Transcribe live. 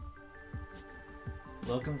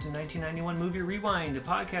Welcome to 1991 Movie Rewind, a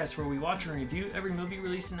podcast where we watch and review every movie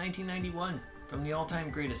released in 1991, from the all-time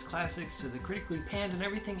greatest classics to the critically panned and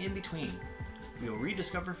everything in between. We will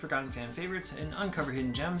rediscover forgotten fan favorites and uncover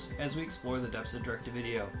hidden gems as we explore the depths of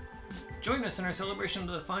direct-to-video. Join us in our celebration of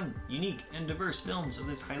the fun, unique, and diverse films of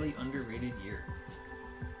this highly underrated year.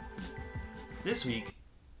 This week,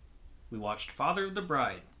 we watched Father of the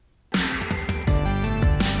Bride.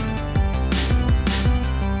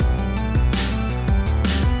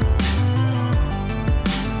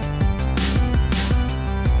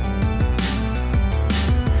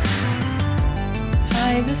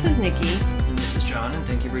 Hi, this is Nikki. And this is John, and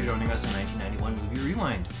thank you for joining us in 1991 Movie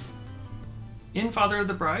Rewind. In Father of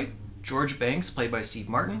the Bride, George Banks, played by Steve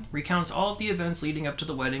Martin, recounts all of the events leading up to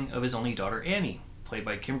the wedding of his only daughter Annie, played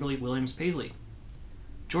by Kimberly Williams Paisley.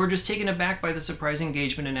 George is taken aback by the surprise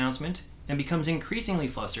engagement announcement and becomes increasingly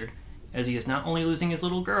flustered as he is not only losing his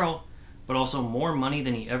little girl, but also more money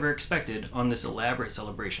than he ever expected on this elaborate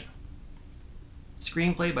celebration.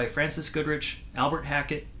 Screenplay by Francis Goodrich, Albert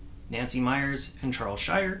Hackett, Nancy Myers, and Charles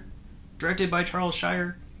Shire, directed by Charles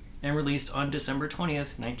Shire, and released on December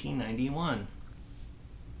 20th, 1991.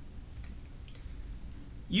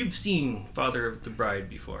 You've seen Father of the Bride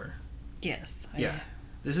before. Yes. Yeah.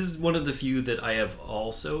 This is one of the few that I have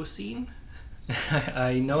also seen.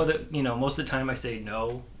 I know that, most of the time I say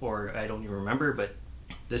no, or I don't even remember, but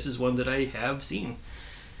this is one that I have seen.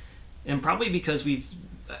 And probably because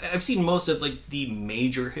I've seen most of the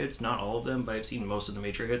major hits, not all of them, but I've seen most of the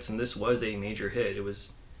major hits, and this was a major hit. It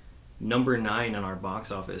was number 9 on our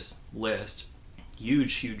box office list.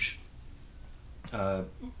 Huge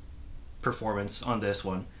performance on this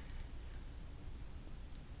one.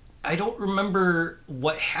 I don't remember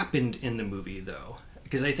what happened in the movie, though,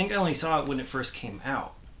 because I think I only saw it when it first came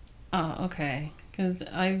out. Oh, okay. Because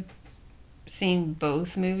I've seen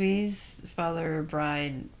both movies, Father of the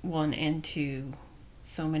Bride 1 and 2,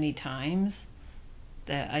 so many times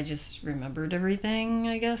that I just remembered everything,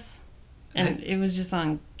 I guess. And it was just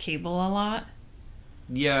on cable a lot.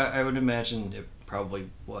 Yeah, I would imagine it probably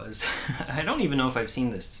was. I don't even know if I've seen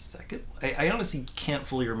the second. I honestly can't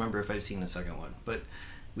fully remember if I've seen the second one, but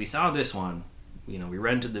we saw this one. We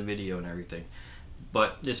rented the video and everything.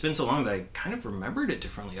 But it's been so long that I kind of remembered it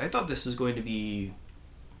differently. I thought this was going to be,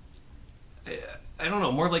 I don't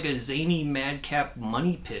know, more like a zany madcap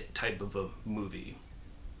money pit type of a movie.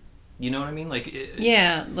 You know what I mean?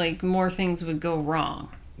 Yeah, more things would go wrong.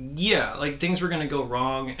 Yeah, things were going to go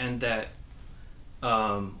wrong, and that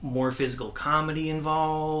more physical comedy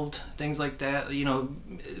involved, things like that.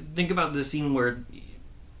 Think about the scene where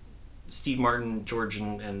Steve Martin, George,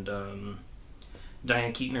 and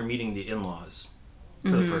Diane Keaton are meeting the in-laws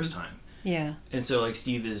for the first time. Yeah. And so,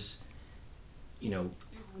 Steve is,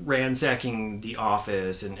 ransacking the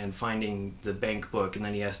office and finding the bank book, and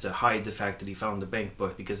then he has to hide the fact that he found the bank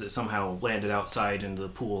book because it somehow landed outside into the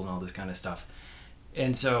pool and all this kind of stuff.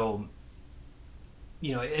 And so,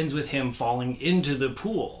 it ends with him falling into the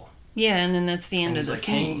pool. Yeah, and then that's the end of the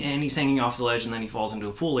scene. And he's hanging off the ledge, and then he falls into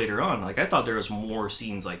a pool later on. I thought there was more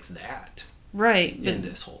scenes like that. Right. In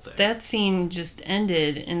this whole thing. That scene just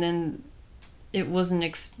ended, and then it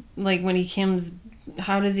wasn't... when he comes...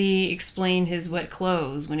 How does he explain his wet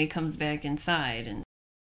clothes when he comes back inside? And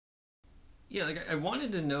yeah, I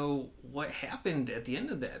wanted to know what happened at the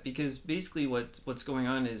end of that, because basically what's going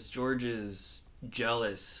on is George is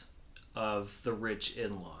jealous of the rich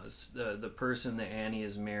in-laws, the person that Annie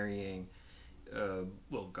is marrying.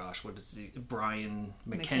 What is he? Brian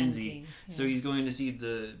Mackenzie. Yeah. So he's going to see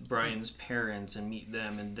Brian's parents and meet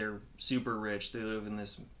them, and they're super rich. They live in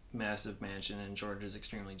this massive mansion, and George is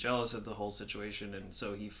extremely jealous of the whole situation, and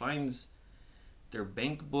so he finds their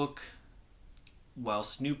bank book while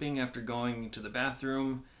snooping after going to the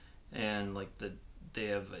bathroom, and they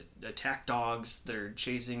have attack dogs that are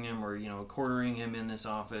chasing him or cornering him in this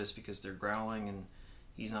office because they're growling, and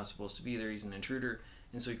he's not supposed to be there. He's an intruder.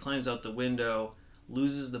 And so he climbs out the window,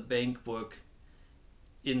 loses the bank book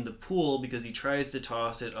in the pool because he tries to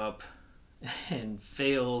toss it up and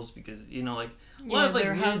fails because a lot of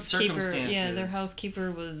weird circumstances. Yeah, their housekeeper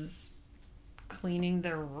was cleaning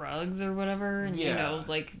their rugs or whatever, and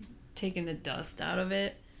taking the dust out of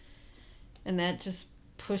it, and that just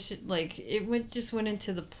pushed it. It went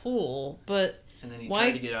into the pool, but and then he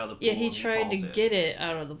tried to get out of the pool. Yeah, he tried to get it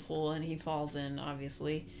out of the pool, and he falls in,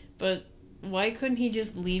 obviously. But why couldn't he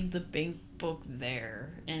just leave the bank book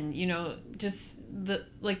there? And just the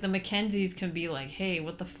Mackenzies can be like, hey,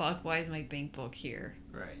 what the fuck? Why is my bank book here?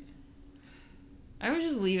 Right. I would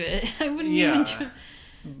just leave it. I wouldn't even try.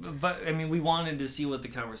 But I mean, we wanted to see what the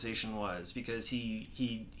conversation was because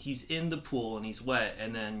he's in the pool and he's wet,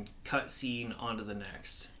 and then cut scene onto the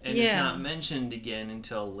next, and it's not mentioned again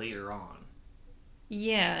until later on.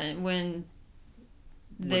 Yeah, when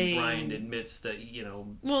Brian admits that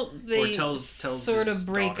they or tells sort his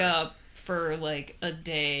of break daughter. up for like a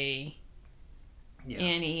day. Yeah.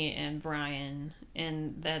 Annie and Brian,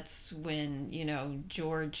 and that's when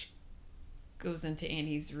George goes into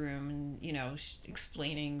Annie's room and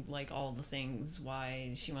explaining like all the things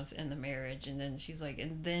why she wants to end the marriage, and then she's like,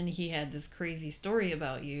 and then he had this crazy story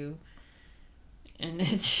about you, and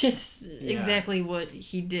it's just exactly what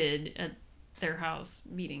he did at their house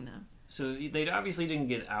meeting them. So they obviously didn't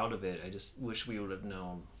get out of it. I just wish we would have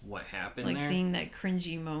known what happened like there. Seeing that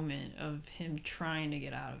cringy moment of him trying to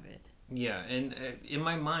get out of it. Yeah, and in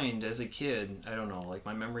my mind as a kid, I don't know, like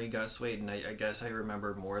my memory got swayed, and I guess I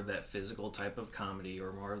remember more of that physical type of comedy,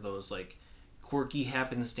 or more of those like quirky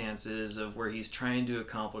happenstances of where he's trying to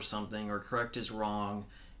accomplish something or correct his wrong,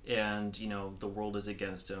 and the world is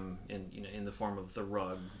against him in the form of the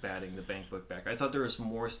rug batting the bank book back. I thought there was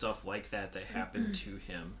more stuff like that happened to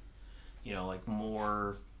him, like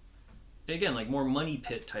more, again, like more Money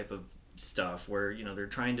Pit type of stuff where they're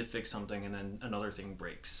trying to fix something and then another thing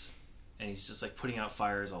breaks. And he's just like putting out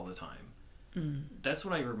fires all the time. That's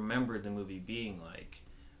what I remembered the movie being like.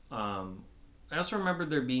 I also remember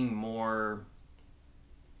there being more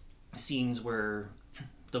scenes where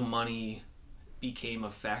the money became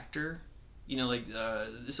a factor.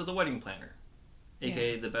 So the wedding planner,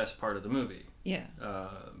 aka the best part of the movie. Yeah.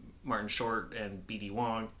 Martin Short and B.D.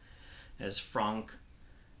 Wong as Frank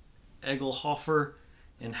Egelhofer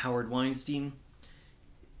and Howard Weinstein,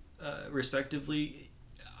 respectively.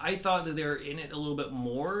 I thought that they were in it a little bit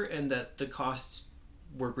more, and that the costs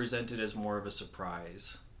were presented as more of a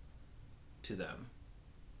surprise to them.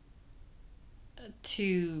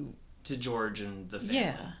 To George and the family.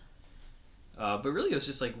 Yeah. But really, it was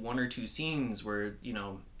just like one or two scenes where,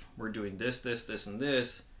 we're doing this, and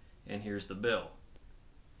this, and here's the bill.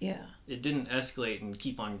 Yeah. It didn't escalate and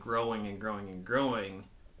keep on growing and growing and growing.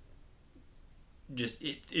 Just,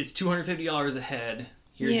 it's $250 a head.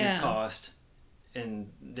 Here's your cost.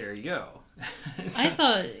 And there you go. So, I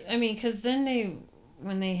thought, because then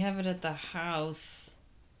when they have it at the house,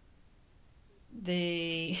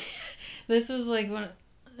 this was like when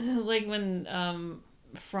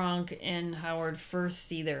Frank and Howard first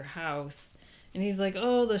see their house, and he's like,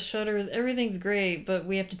 oh, the shutters, everything's great, but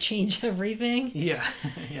we have to change everything. Yeah.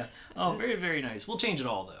 Yeah. Oh, very, very nice. We'll change it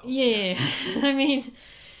all, though. Yeah.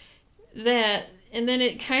 That... And then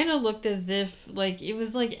it kind of looked as if, like, it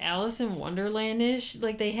was like Alice in Wonderland-ish.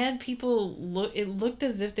 Like, they had people it looked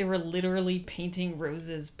as if they were literally painting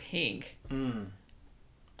roses pink.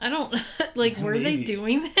 I don't, like, were they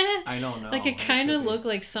doing that? I don't know. Like, it kind of looked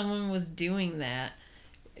like someone was doing that,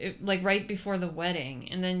 like, right before the wedding.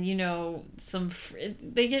 And then,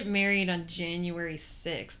 they get married on January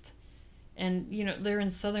 6th. And, they're in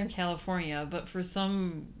Southern California, but for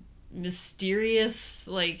some mysterious,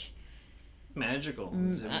 like... magical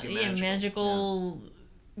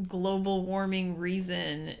global warming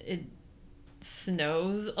reason, it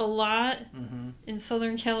snows a lot in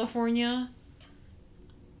Southern California.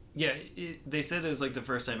 Yeah, they said it was like the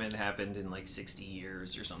first time it happened in like 60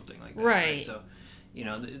 years or something like that. Right. So,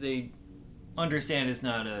 they understand it's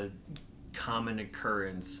not a common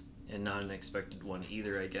occurrence and not an expected one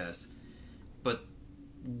either, I guess. But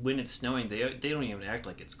when it's snowing, they don't even act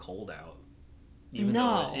like it's cold out. Even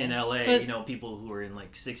though in LA, people who are in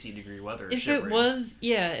like 60-degree weather are shivering.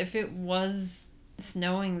 If it was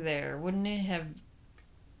snowing there, wouldn't it have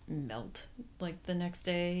melt like the next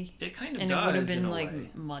day? It kind of and does. And it would have been in a like way.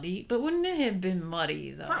 Muddy, but wouldn't it have been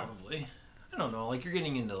muddy though? Probably. I don't know. Like, you're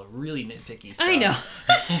getting into really nitpicky stuff. I know.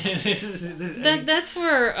 That's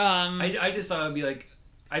where. I just thought it would be like.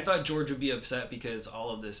 I thought George would be upset because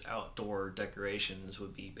all of this outdoor decorations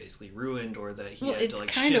would be basically ruined, or that he had to like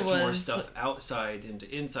shift more stuff outside into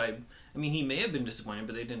inside. I mean, he may have been disappointed,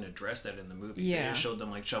 but they didn't address that in the movie. Yeah. They just showed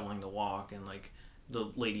them like shoveling the walk and like the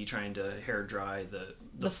lady trying to hair dry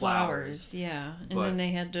the flowers. Yeah, and then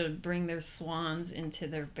they had to bring their swans into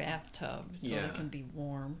their bathtub so they can be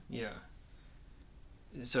warm. Yeah.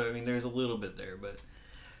 So I mean, there's a little bit there, but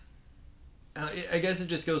I guess it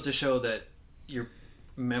just goes to show that your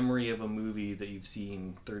memory of a movie that you've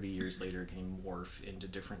seen 30 years later can morph into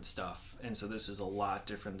different stuff, and so this is a lot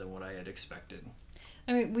different than what I had expected.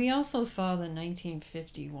 I mean, we also saw the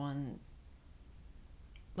 1951,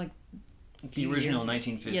 like the original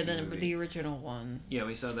 1950 movie. The original one. Yeah,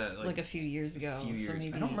 we saw that like a few years ago.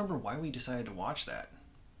 I don't remember why we decided to watch that.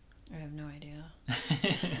 I have no idea.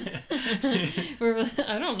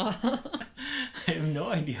 I don't know. I have no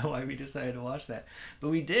idea why we decided to watch that, but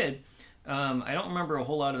we did. I don't remember a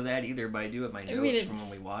whole lot of that either, but I do have my notes from when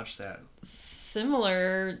we watched that.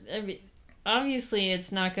 Similar. I mean, obviously,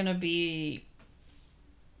 it's not going to be.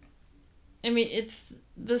 I mean, it's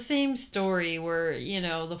the same story where,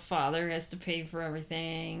 the father has to pay for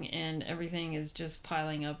everything, and everything is just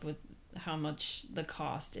piling up with how much the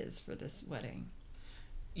cost is for this wedding.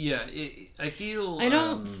 Yeah, I feel...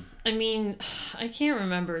 I mean, I can't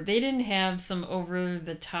remember. They didn't have some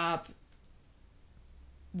over-the-top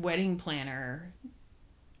wedding planner.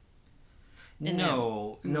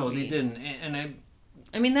 No, they didn't. And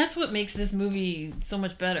I mean, that's what makes this movie so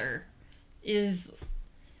much better, is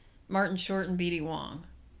Martin Short and B.D. Wong.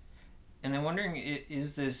 And I'm wondering,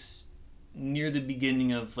 is this near the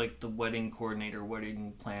beginning of like the wedding coordinator,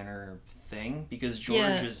 wedding planner thing? Because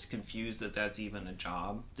George is confused that that's even a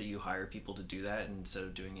job, that you hire people to do that instead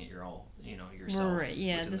of doing it yourself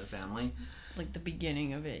within the family. Like the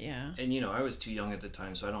beginning of it, yeah. And I was too young at the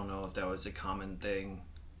time, so I don't know if that was a common thing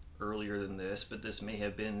earlier than this, but this may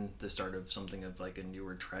have been the start of something of like a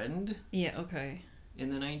newer trend. Yeah, okay.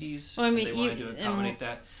 In the 90s. Well, I mean, they wanted to accommodate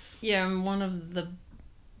that. Yeah, and one of the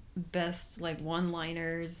best like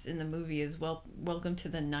one-liners in the movie is welcome to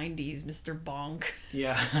the 90s, Mr. Bonk.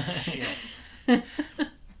 Yeah. Yeah.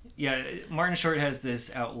 Yeah, Martin Short has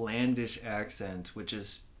this outlandish accent, which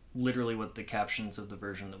is literally what the captions of the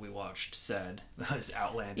version that we watched said. This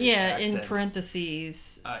outlandish accent. In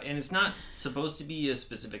parentheses. And it's not supposed to be a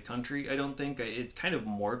specific country, I don't think. It kind of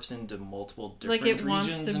morphs into multiple different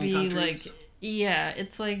regions and countries. Like it wants to be like... Yeah,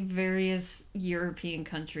 it's like various European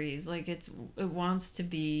countries. Like it wants to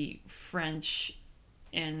be French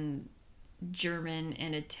and German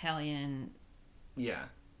and Italian. Yeah.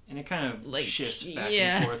 And it kind of like, shifts back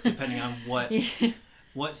and forth depending on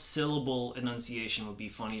what syllable enunciation would be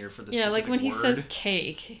funnier for the specific word. Yeah, like when he says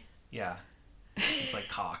cake. Yeah. It's like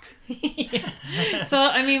cock. Yeah. So,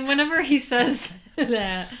 I mean, whenever he says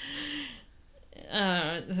that,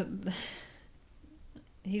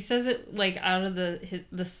 he says it like out of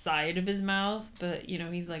the side of his mouth, but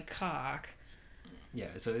he's like cock. Yeah,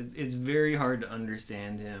 so it's very hard to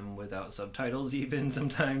understand him without subtitles even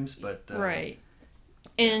sometimes, but right.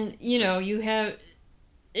 And you have,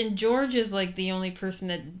 and George is like the only person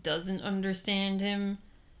that doesn't understand him,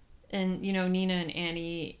 and Nina and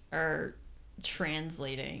Annie are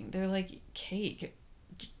translating. They're like, cake,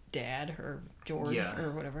 Dad, or George,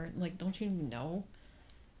 or whatever. Like, don't you know?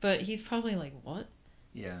 But he's probably like, what?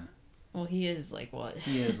 Yeah. Well, he is like what?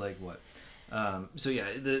 He is like what? So yeah,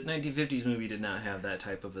 the 1950s movie did not have that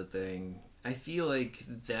type of a thing. I feel like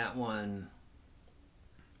that one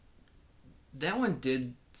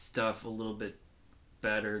did stuff a little bit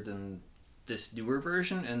better than this newer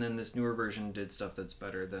version, and then this newer version did stuff that's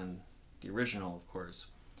better than the original, of course.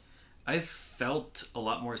 I felt a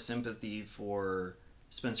lot more sympathy for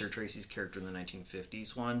Spencer Tracy's character in the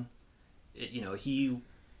 1950s one. He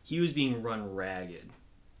was being run ragged.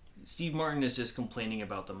 Steve Martin is just complaining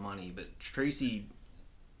about the money, but Tracy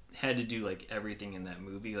had to do like everything in that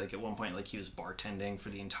movie. Like at one point, like he was bartending for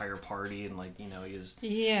the entire party, and like he was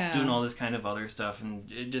doing all this kind of other stuff,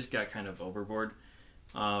 and it just got kind of overboard.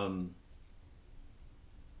 The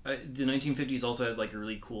 1950s also had like a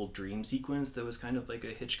really cool dream sequence that was kind of like a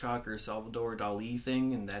Hitchcock or Salvador Dali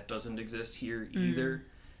thing, and that doesn't exist here either.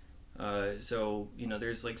 So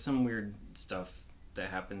there's like some weird stuff that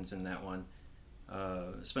happens in that one.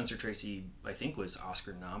 Spencer Tracy, I think, was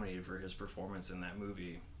Oscar nominated for his performance in that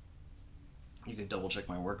movie. You could double check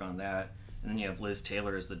my work on that. And then you have Liz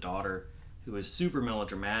Taylor as the daughter, who is super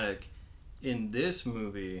melodramatic. In this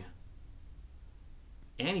movie,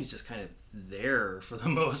 Annie's just kind of there for the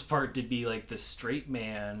most part to be like the straight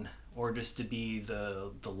man, or just to be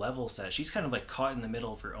the level set. She's kind of like caught in the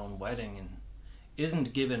middle of her own wedding and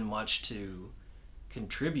isn't given much to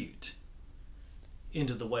contribute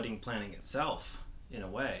into the wedding planning itself, in a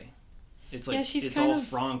way. It's like it's all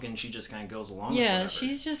Franck, and she just kind of goes along with whatever. Yeah,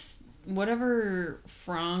 she's just whatever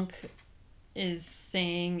Franck is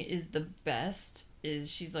saying is the best.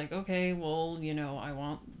 She's like, okay, well, I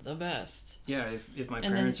want the best. Yeah, if my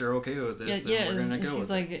parents are okay with this, then we're gonna go with it. She's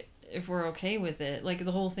like, if we're okay with it, like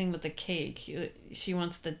the whole thing with the cake, she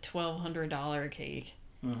wants the $1,200 cake.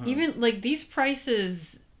 Mm-hmm. Even like these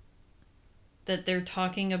prices that they're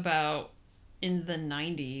talking about in the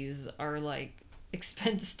 90s are like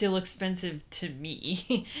still expensive to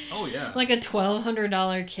me. Oh yeah. Like a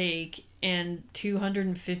 $1,200 cake and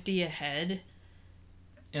 $250 a head.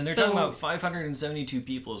 And they're talking about 572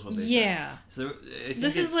 people is what they said. Yeah. So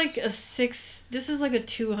this is like a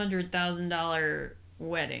 $200,000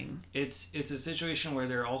 wedding. It's a situation where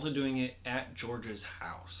they're also doing it at George's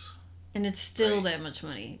house. And it's still Right. that much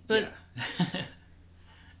money. But yeah.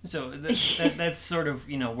 So that's sort of,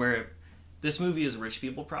 where this movie is rich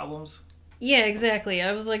people problems. yeah, exactly.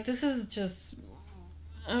 I was like, this is just...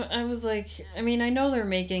 I was like, I mean, I know they're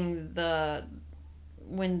making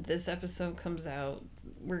when this episode comes out,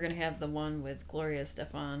 we're going to have the one with Gloria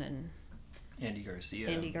Estefan and Andy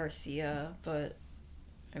Garcia. But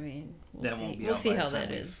I mean, That won't be we'll out see by the how time that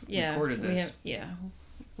we've is. Yeah, recorded this.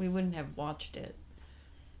 we wouldn't have watched it.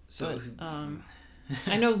 So, But,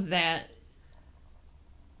 I know that,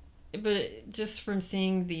 but just from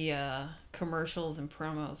seeing the commercials and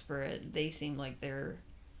promos for it, they seem like they're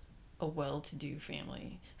a well-to-do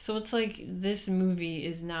family. So it's like this movie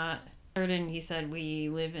is not. And he said we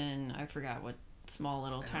live in, I forgot what small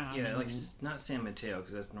little town. yeah, like not San Mateo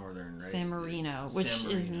because that's northern, right? San Marino, which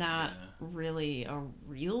San is Marino, not yeah. really a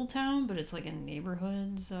real town, but it's like a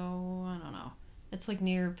neighborhood. So I don't know. It's like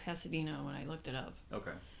near Pasadena when I looked it up.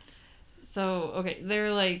 Okay. So, okay,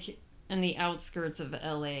 they're like in the outskirts of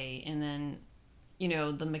LA, and then,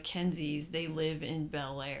 the Mackenzies, they live in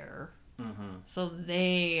Bel Air. Mm-hmm. So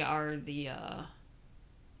they are the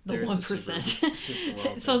They're 1%. super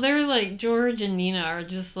wealthy. So they're like, George and Nina are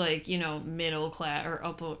just like, middle class or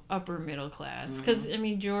upper middle class. Because, I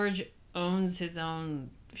mean, George owns his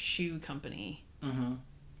own shoe company. Mm-hmm.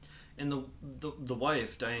 And the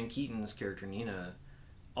wife, Diane Keaton's character, Nina,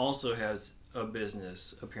 also has a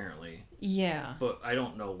business, apparently. Yeah. But I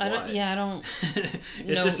don't know what. I don't It's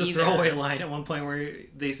know just a either. throwaway line at one point where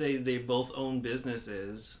they say they both own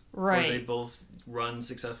businesses. Right. Or they both run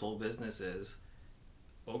successful businesses.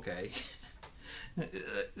 Okay. I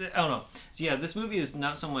don't know. So yeah, this movie is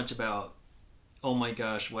not so much about, oh my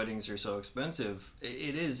gosh, weddings are so expensive.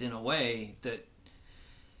 It is in a way that,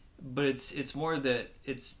 but it's more that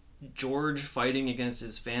it's George fighting against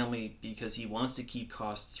his family because he wants to keep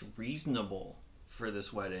costs reasonable for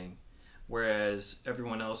this wedding, whereas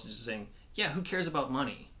everyone else is just saying, yeah, who cares about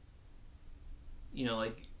money?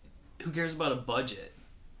 Like, who cares about a budget?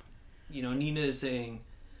 Nina is saying,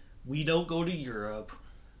 we don't go to Europe,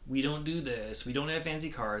 we don't do this, we don't have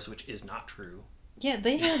fancy cars, which is not true. Yeah,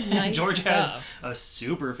 they had nice George stuff. has a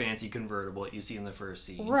super fancy convertible that you see in the first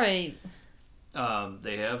scene. Right.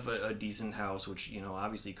 They have a decent house, which,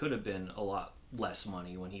 obviously could have been a lot less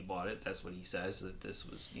money when he bought it. That's what he says, that this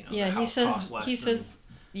was, Yeah, the house cost less than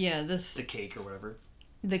yeah, the cake or whatever.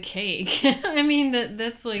 the cake. I mean,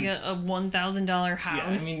 that's like a $1,000 house. Yeah,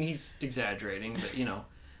 I mean, he's exaggerating,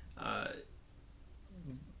 but,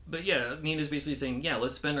 but yeah, Nina's basically saying, yeah,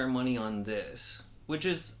 let's spend our money on this, which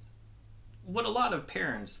is what a lot of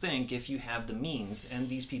parents think if you have the means, and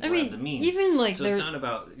these people have the means. Even like so it's not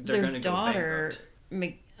about they're going to go bankrupt.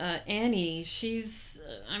 Annie, she's,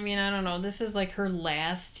 I mean, I don't know, this is like her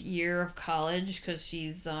last year of college because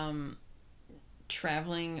she's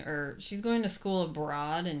traveling, or she's going to school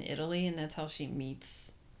abroad in Italy, and that's how she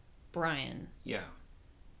meets Brian. Yeah.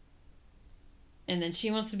 And then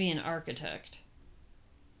she wants to be an architect.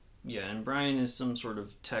 Yeah, and Brian is some sort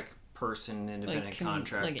of tech person, independent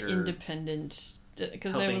contractor. Like independent,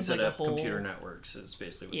 because there helping was set like a up whole... computer networks is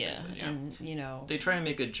basically what they said. Yeah, and they try to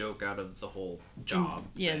make a joke out of the whole job.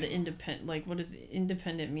 The independent, like, what is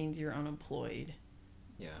independent means you're unemployed.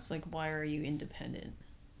 Yeah, it's like, why are you independent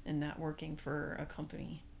and not working for a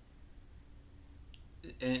company?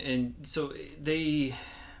 And so they...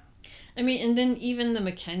 I mean, and then even the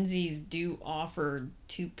Mackenzies do offer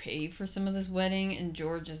to pay for some of this wedding, and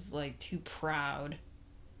George is like too proud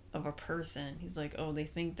of a person. He's like, oh, they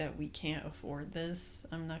think that we can't afford this.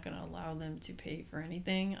 I'm not going to allow them to pay for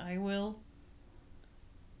anything. I will.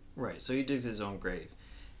 Right, so he digs his own grave.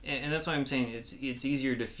 And that's why I'm saying it's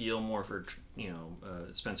easier to feel more for,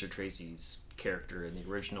 Spencer Tracy's character in the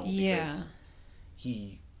original, because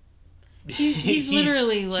he's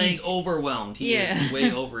literally like... He's overwhelmed. He is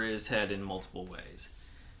way over his head in multiple ways.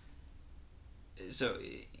 So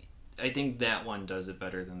I think that one does it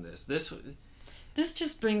better than this. This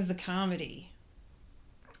just brings the comedy.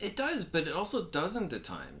 It does, but it also doesn't at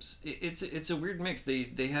times. It's a weird mix.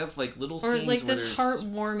 They have like little scenes or like where this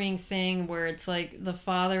heartwarming thing where it's like the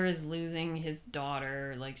father is losing his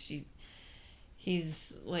daughter. Like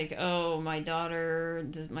he's like, oh, my daughter,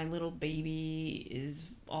 my little baby is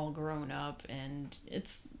all grown up, and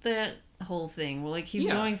it's that whole thing. Well, like he's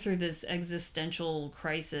going through this existential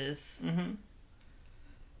crisis. Mm-hmm.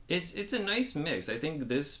 It's a nice mix. I think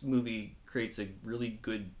this movie creates a really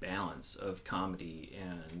good balance of comedy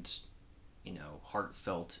and,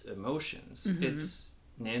 heartfelt emotions. Mm-hmm. It's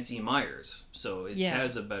Nancy Meyers, so it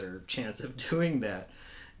has a better chance of doing that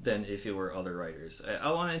than if it were other writers.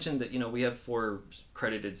 I want to mention that, we have 4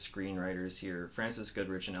 credited screenwriters here. Frances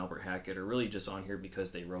Goodrich and Albert Hackett are really just on here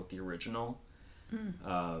because they wrote the original.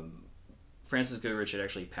 Frances Goodrich had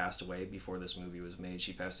actually passed away before this movie was made.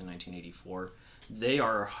 She passed in 1984. They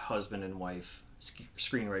are a husband and wife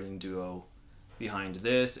screenwriting duo behind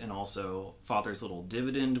this, and also Father's Little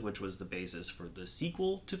Dividend, which was the basis for the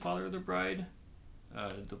sequel to Father of the Bride.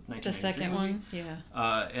 The second movie. one,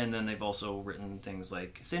 yeah. And then they've also written things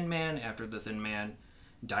like Thin Man, After the Thin Man,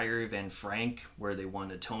 Diary of Anne Frank, where they won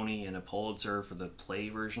a Tony and a Pulitzer for the play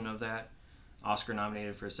version of that. Oscar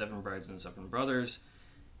nominated for Seven Brides and Seven Brothers.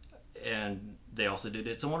 And they also did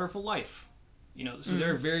It's a Wonderful Life. So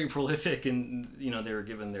they're very prolific, and, they were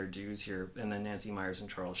given their dues here. And then Nancy Myers and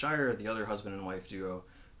Charles Shire, the other husband and wife duo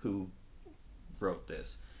who wrote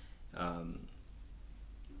this.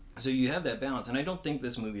 So you have that balance, and I don't think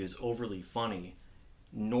this movie is overly funny,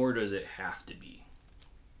 nor does it have to be.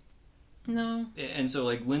 No. And so,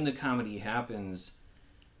 like, when the comedy happens,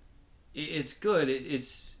 it's good.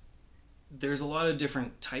 There's a lot of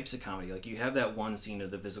different types of comedy. Like, you have that one scene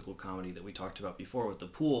of the physical comedy that we talked about before with the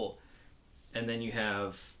pool, and then you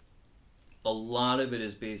have a lot of it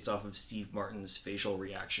is based off of Steve Martin's facial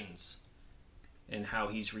reactions and how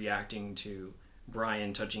he's reacting to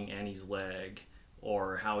Brian touching Annie's leg,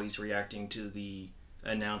 or how he's reacting to the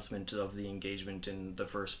announcement of the engagement in the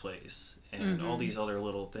first place, and all these other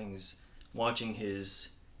little things, watching his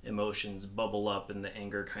emotions bubble up and the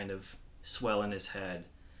anger kind of swell in his head.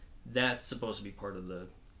 That's supposed to be part of the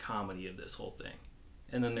comedy of this whole thing.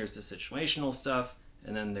 And then there's the situational stuff,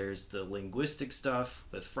 and then there's the linguistic stuff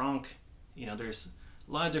with Franck. There's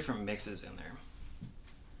a lot of different mixes in there.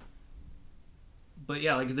 But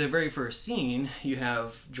yeah, like the very first scene, you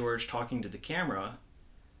have George talking to the camera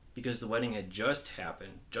because the wedding had just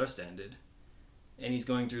ended. And he's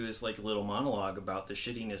going through this like little monologue about the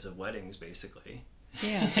shittiness of weddings, basically.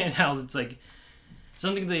 Yeah. And how it's like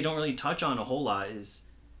something they don't really touch on a whole lot is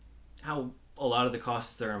how a lot of the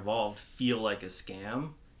costs that are involved feel like a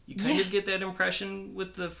scam. You kind of get that impression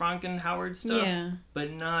with the Franck and Howard stuff, but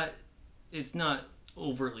it's not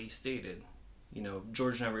overtly stated.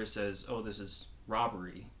 George never says, "Oh, this is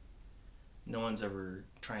robbery." No one's ever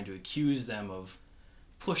trying to accuse them of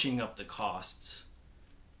pushing up the costs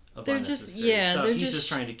of unnecessary stuff. He's just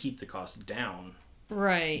trying to keep the costs down.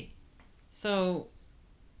 Right. So,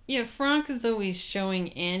 yeah, Franck is always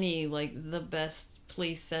showing Annie, like, the best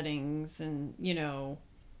place settings and,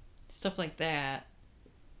 stuff like that.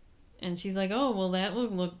 And she's like, oh, well, that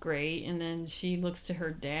would look great. And then she looks to her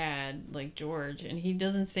dad, like George, and he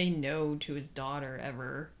doesn't say no to his daughter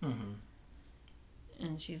ever. Mm-hmm.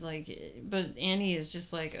 And she's like, but Annie is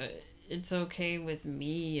just like, it's okay with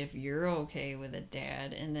me if you're okay with it,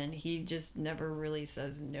 Dad. And then he just never really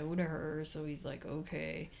says no to her. So he's like,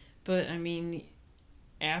 okay. But, I mean,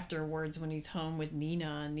 afterwards when he's home with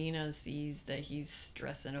Nina sees that he's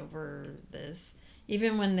stressing over this.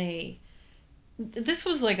 Even when this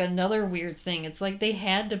was like another weird thing. It's like they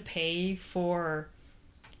had to pay for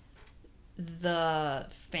the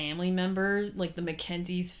family members, like the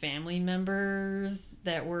Mackenzie's family members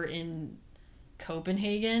that were in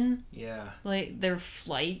Copenhagen. Yeah. Like their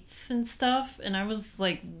flights and stuff. And I was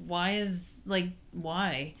like, why?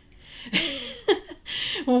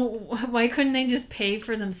 Well, why couldn't they just pay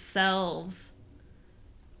for themselves?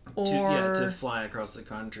 To fly across the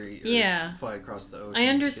country. Or fly across the ocean. I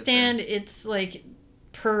understand it's like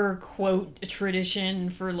per quote tradition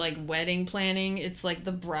for like wedding planning. It's like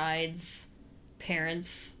the bride's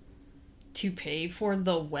parents to pay for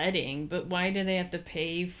the wedding, but why do they have to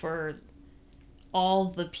pay for all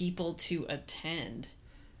the people to attend?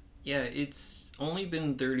 Yeah, it's only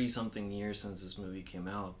been 30-something years since this movie came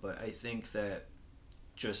out, but I think that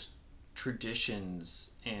just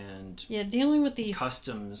traditions and dealing with these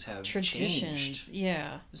customs have changed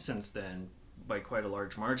since then by quite a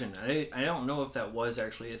large margin. I don't know if that was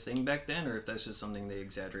actually a thing back then or if that's just something they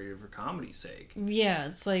exaggerated for comedy's sake. Yeah,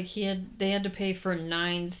 it's like they had to pay for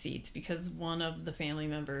 9 seats because one of the family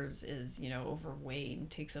members is, overweight and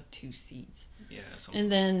takes up 2 seats. Yeah.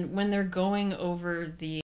 And then when they're going over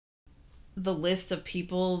the list of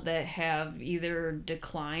people that have either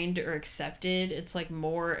declined or accepted, it's like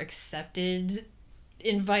more accepted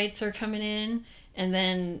invites are coming in, and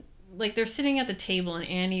then like they're sitting at the table and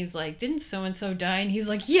Annie's like, didn't so and so die? And he's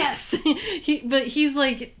like, yes. He's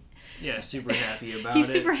like, super happy about he's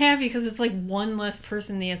super happy because it's like one less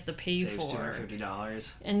person he has to pay Saves for.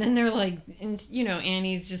 $250. And then they're like, and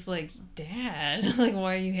Annie's just like, Dad, like,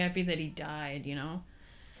 why are you happy that he died?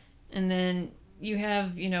 And then you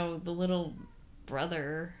have, the little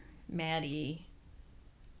brother, Maddie,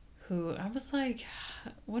 who I was like,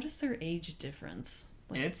 what is their age difference?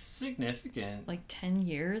 Like, It's significant. like 10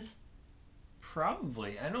 years?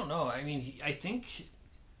 Probably. I don't know. I mean, I think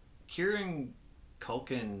Kieran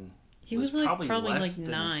Culkin He was like probably less like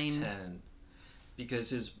than 9. 10.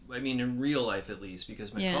 Because in real life at least,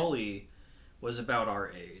 because Yeah. Macaulay was about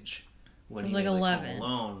our age when Was he like made, Home 11.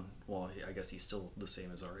 Alone. Well, I guess he's still the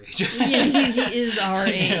same as our age. Yeah, he is our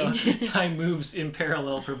You know, age. time moves in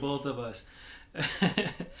parallel for both of us.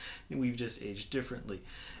 We've just aged differently.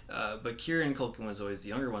 But Kieran Culkin was always the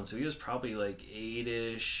younger one, so he was probably like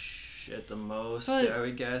 8-ish at the most, But, I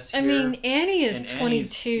would guess. I Here. mean, Annie is And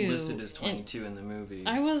 22. Annie's listed as 22 in the movie.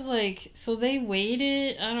 I was like, so they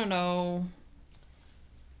waited, I don't know,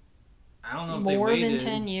 I don't know if more they waited. than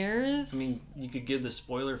 10 years? I mean, you could give the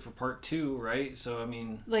spoiler for part 2, right? So, I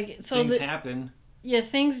mean, like, so things happen. Yeah,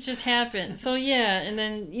 things just happen. So, yeah, and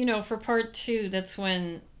then, for part 2, that's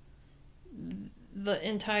when the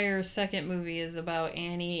entire second movie is about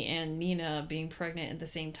Annie and Nina being pregnant at the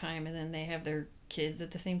same time, and then they have their kids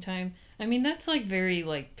at the same time. I mean, that's, like, very,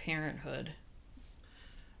 like, parenthood.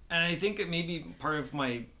 And I think it may be part of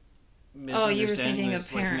my Oh, you were misunderstanding thinking is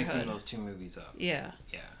of like Parenthood. mixing those two movies up. Yeah.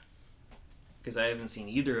 Yeah. Because I haven't seen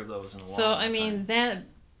either of those in a long So, I time. mean, that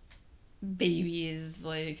baby is,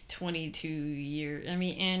 like, 22 years. I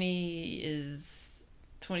mean, Annie is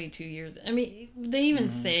 22 years. I mean, they even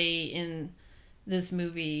say in this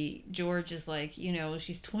movie, George is like,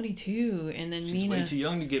 she's 22, and then she's Nina... way too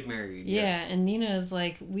young to get married. Yeah, and Nina is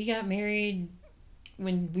like, we got married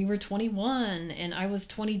when we were 21, and I was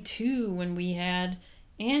 22 when we had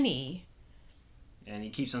Annie. And he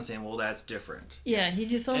keeps on saying, well, that's different. Yeah, he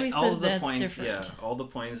just always all says of the that's points, different. Yeah, all the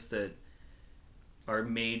points that are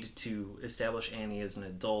made to establish Annie as an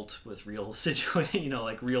adult with real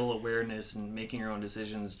like real awareness and making her own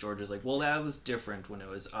decisions. George is like, well, that was different when it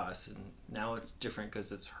was us, and now it's different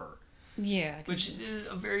because it's her. Yeah. Which is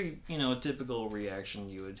a very, typical reaction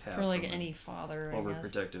you would have for like from any father, I guess.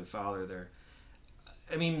 overprotective father there.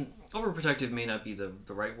 I mean, overprotective may not be the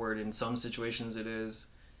right word. In some situations it is.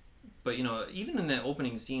 But, even in that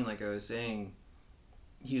opening scene, like I was saying,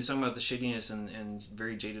 he was talking about the shittiness and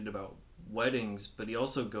very jaded about weddings, but he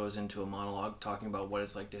also goes into a monologue talking about what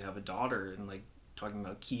it's like to have a daughter and, like, talking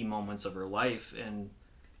about key moments of her life and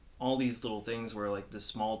all these little things where, like, the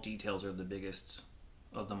small details are the biggest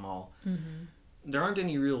of them all. Mm-hmm. There aren't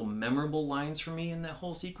any real memorable lines for me in that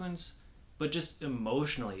whole sequence, but just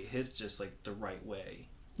emotionally it hits just, like, the right way.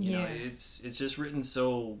 You know, it's just written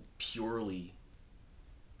so purely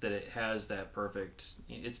that it has that perfect...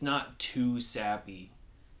 It's not too sappy,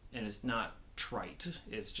 and it's not trite.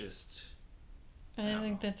 It's just... I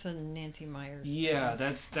think that's a Nancy Meyers Yeah,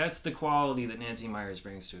 thing. that's the quality that Nancy Meyers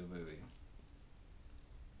brings to a movie.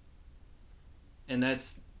 And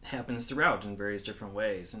that's happens throughout in various different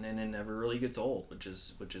ways, and it never really gets old, which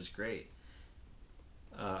is great.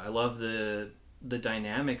 I love the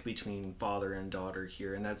dynamic between father and daughter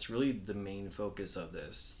here, and that's really the main focus of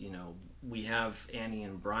this. We have Annie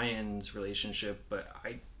and Brian's relationship, but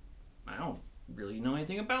I don't really know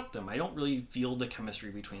anything about them. I don't really feel the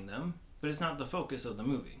chemistry between them, but it's not the focus of the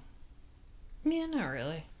movie. Yeah, not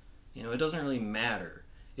really. It doesn't really matter.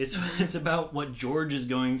 It's about what George is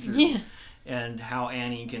going through and how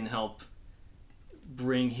Annie can help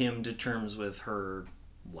bring him to terms with her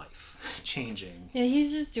life changing. Yeah,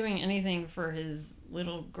 he's just doing anything for his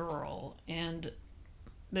little girl, and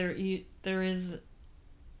there is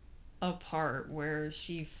a part where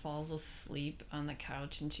she falls asleep on the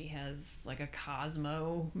couch and she has like a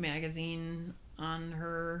Cosmo magazine on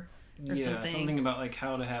her or something about like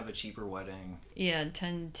how to have a cheaper wedding. Yeah,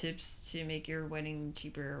 10 tips to make your wedding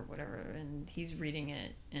cheaper or whatever, and he's reading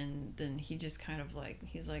it, and then he just kind of like,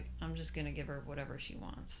 he's like, I'm just gonna give her whatever she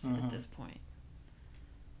wants at this point.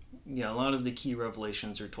 Yeah, a lot of the key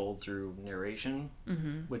revelations are told through narration,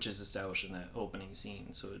 Mm-hmm. which is established in that opening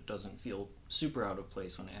scene, so it doesn't feel super out of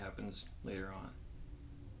place when it happens later on.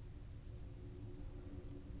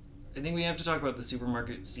 I think we have to talk about the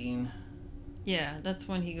supermarket scene. Yeah, that's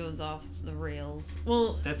when he goes off the rails.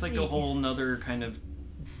 Well, that's like a whole nother kind of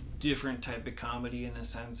different type of comedy in a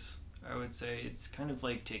sense, I would say. It's kind of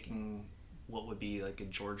like taking what would be like a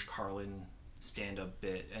George Carlin stand-up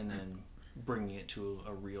bit and then bringing it to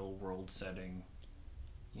a real world setting,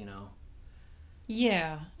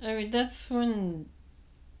 Yeah, I mean, that's when,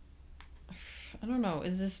 I don't know,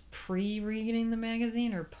 is this pre-reading the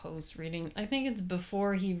magazine or post-reading? I think it's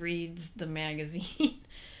before he reads the magazine.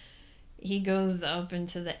 He goes up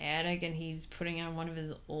into the attic and he's putting on one of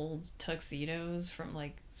his old tuxedos from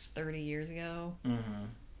like 30 years ago. Mm-hmm.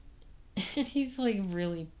 And he's like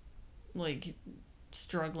really like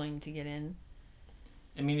struggling to get in.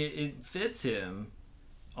 I mean, it fits him,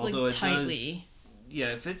 Like, although it tightly. does. Yeah,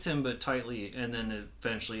 it fits him, but tightly, and then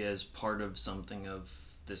eventually as part of something of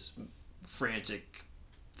this frantic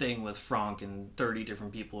thing with Frank and 30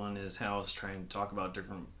 different people in his house trying to talk about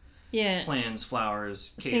different Yeah. plans,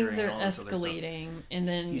 flowers, catering, Things are and all this other stuff. escalating, and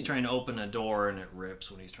then He's trying to open a door and it rips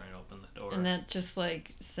when he's trying to open the door. and that just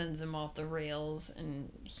like sends him off the rails, and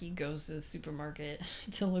he goes to the supermarket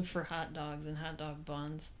to look for hot dogs and hot dog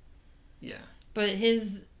buns. Yeah. But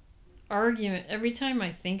his argument, every time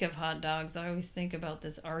I think of hot dogs, I always think about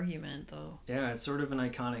this argument, though. Yeah, it's sort of an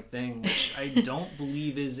iconic thing, which I don't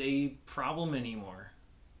believe is a problem anymore.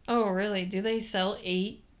 Oh, really? Do they sell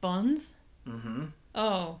 8 buns? Mm-hmm.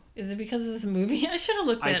 Oh, is it because of this movie? I should have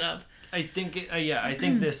looked that up. I think I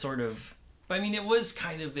think this sort of. But I mean, it was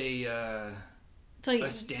kind of It's like, a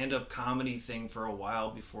stand-up comedy thing for a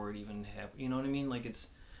while before it even happened. You know what I mean? Like it's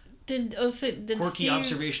did quirky Steve,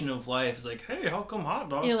 observation of life. It's like, hey, how come hot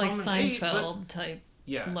dogs yeah, like come in 8, Seinfeld type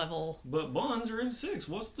yeah, level. but buns are in 6?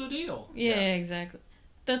 What's the deal? Yeah, exactly.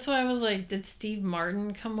 That's why I was like, did Steve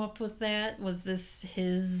Martin come up with that? Was this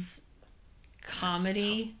his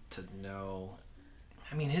comedy? That's tough to know.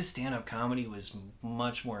 I mean, his stand-up comedy was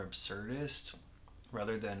much more absurdist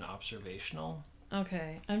rather than observational.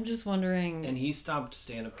 Okay, I'm just wondering And he stopped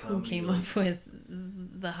stand-up who comedy came up with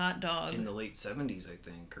the hot dog. in the late 70s, I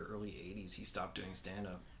think, or early 80s. He stopped doing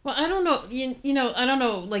stand-up. Well, I don't know. You know, I don't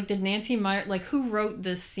know. Like, did Nancy Myers, like, who wrote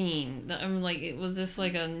this scene? I'm like, was this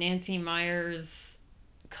like a Nancy Myers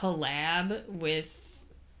collab with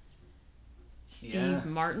Steve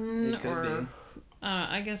Martin, it could or? be.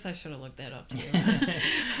 I guess I should have looked that up too.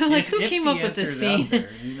 Like, who came up with this scene?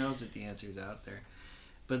 Who knows that the answer's out there?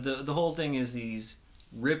 But the whole thing is these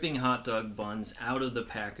ripping hot dog buns out of the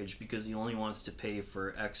package because he only wants to pay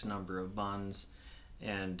for X number of buns,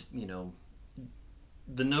 and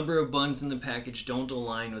the number of buns in the package don't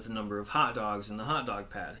align with the number of hot dogs in the hot dog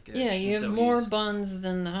package. Yeah, you And have so more buns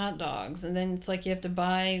than the hot dogs, and then it's like you have to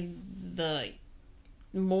buy the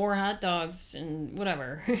more hot dogs and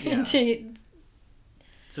whatever. Yeah.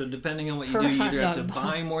 So depending on what you Per do, you hot either have to dog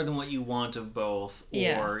buy more than what you want of both, or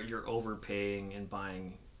Yeah. you're overpaying and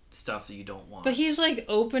buying stuff that you don't want. But he's like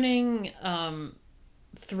opening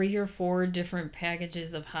 3 or 4 different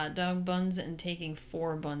packages of hot dog buns and taking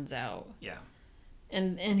 4 buns out. Yeah.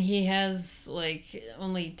 And he has like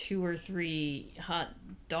only 2 or 3 hot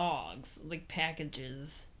dogs, like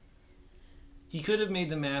packages. He could have made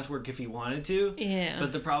the math work if he wanted to. Yeah.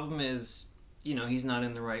 But the problem is, he's not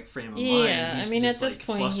in the right frame of mind. Yeah, He's I mean, just, at this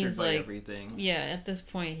point, flustered he's by like, everything. Yeah, at this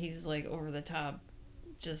point, he's like over the top,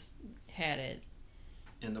 just had it.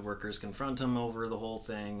 And the workers confront him over the whole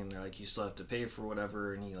thing, and they're like, you still have to pay for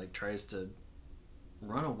whatever, and he like tries to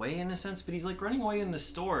run away in a sense, but he's like running away in the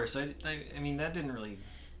store, so I mean, that didn't really...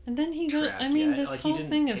 And then he goes, track I mean, yet. this Like, he whole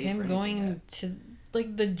didn't thing of pay for him anything going yet. to,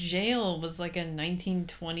 like, the jail was like a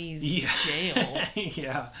 1920s jail.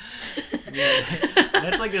 Yeah.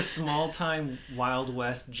 That's like a small-time Wild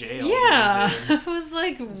West jail. Yeah, that he's I was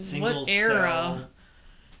like, in. Single what era cell.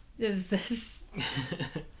 is this?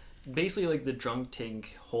 Basically like the drunk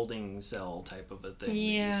tank holding cell type of a thing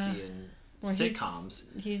Yeah. that you see in Where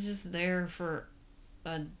sitcoms. He's just there for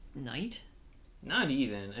a night? Not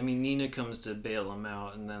even. I mean, Nina comes to bail him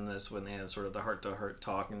out, and then that's when they have sort of the heart-to-heart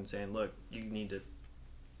talk and saying, look, you need to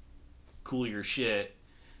cool your shit,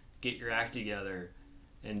 get your act together,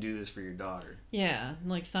 and do this for your daughter. Yeah,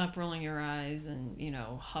 like stop rolling your eyes and,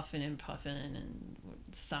 huffing and puffing and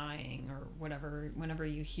sighing or whatever whenever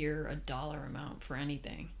you hear a dollar amount for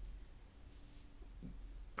anything.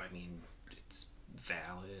 I mean, it's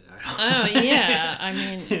valid. Oh, yeah. I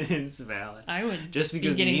mean, it's valid. I would Just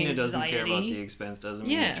because be getting Nina doesn't care about anxiety. the expense doesn't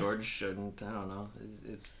mean Yeah. that George shouldn't. I don't know.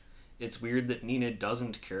 It's weird that Nina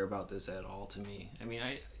doesn't care about this at all to me. I mean,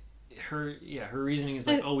 her reasoning is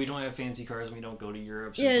like, oh, we don't have fancy cars and we don't go to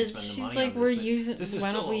Europe, so we Yeah, can spend the she's money like, on this. we're But using. this is Why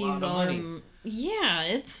still don't we a lot use of all money. our? Yeah,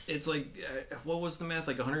 It's like, what was the math?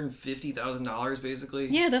 Like $150,000 basically.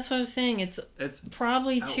 Yeah, that's what I was saying. It's That's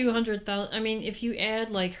probably out. 200,000. I mean, if you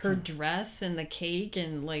add like her dress and the cake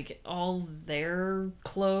and like all their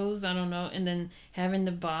clothes, I don't know, and then having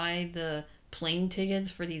to buy the plane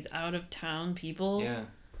tickets for these out of town people. yeah.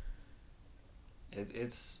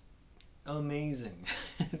 It's amazing.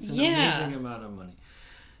 It's an Yeah. amazing amount of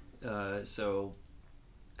money. So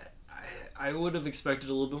I would have expected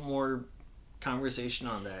a little bit more conversation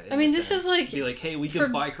on that. I mean, this is like- be like, hey, we for-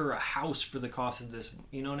 could buy her a house for the cost of this.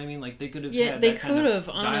 You know what I mean? Like they could have Yeah, had they that kind could of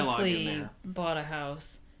have dialogue in honestly there. bought a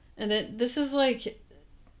house. And this is like,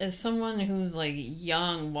 as someone who's like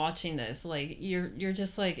young watching this, like you're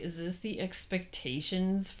just like, is this the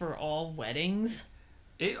expectations for all weddings?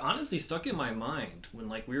 It honestly stuck in my mind when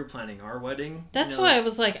like we were planning our wedding. That's why I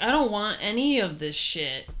was like, I don't want any of this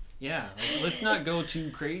shit. Yeah, like, let's not go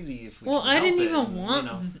too crazy if we Well, can I help didn't it, even and,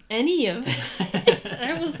 want any of it.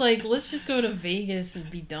 I was like, let's just go to Vegas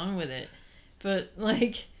and be done with it. But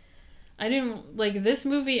like, I didn't like this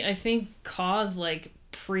movie. I think caused like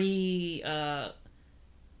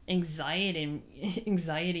anxiety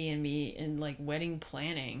in me in like wedding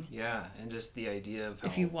planning. Yeah, and just the idea of how,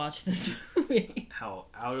 if you watch this movie, how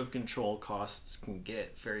out of control costs can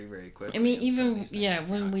get very, very quickly. I mean, even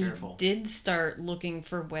when we careful. did start looking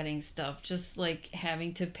for wedding stuff, just like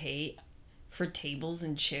having to pay for tables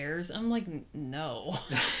and chairs, I'm like, no,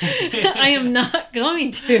 I am not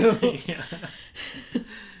going to. Yeah.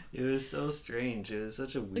 It was so strange. It was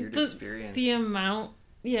such a weird experience. The amount.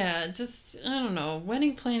 Yeah, just I don't know.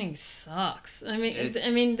 Wedding planning sucks. I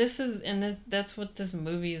mean, this is that's what this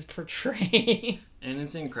movie is portraying. And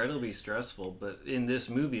it's incredibly stressful. But in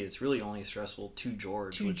this movie, it's really only stressful to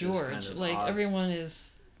George. Is kind of like odd. everyone is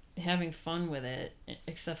having fun with it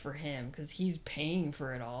except for him because he's paying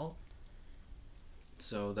for it all.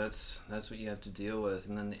 So that's what you have to deal with,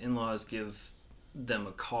 and then the in-laws give them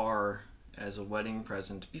a car as a wedding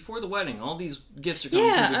present before the wedding. All these gifts are coming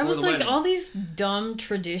through before the wedding. Yeah, I was like, all these dumb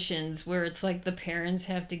traditions where it's like the parents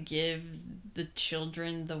have to give the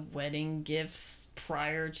children the wedding gifts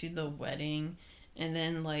prior to the wedding, and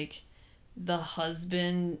then like the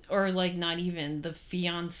husband, or like not even the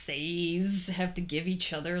fiancés, have to give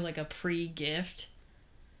each other like a pre-gift.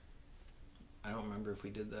 I don't remember if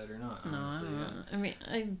we did that or not. No, Honestly, I don't know.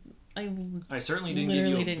 I mean, I certainly didn't give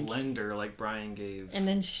you a blender like Brian gave. And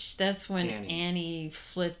then that's when Annie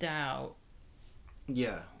flipped out.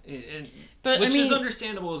 Yeah, which is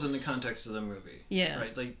understandable within the context of the movie. Yeah,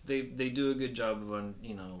 right. Like they do a good job of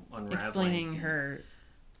unraveling, explaining her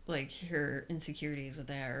insecurities with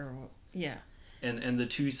that, or yeah. And the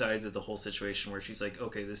two sides of the whole situation where she's like,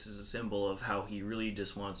 okay, this is a symbol of how he really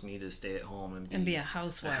just wants me to stay at home and be a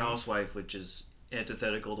housewife. A housewife, which is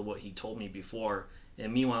antithetical to what he told me before.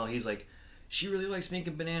 And meanwhile, he's like, she really likes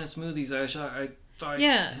making banana smoothies. I thought,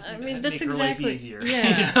 yeah, I mean that's make her exactly life easier.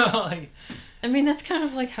 Yeah. I mean that's kind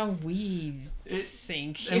of like how we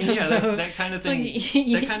think. I mean, yeah, that kind of thing,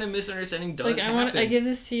 that kind of misunderstanding does happen. I give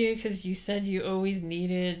this to you because you said you always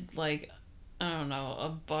needed like, I don't know, a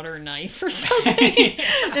butter knife or something.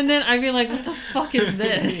 Yeah. And then I'd be like, what the fuck is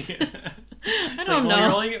this? Yeah. I don't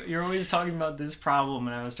know. Well, you're always talking about this problem,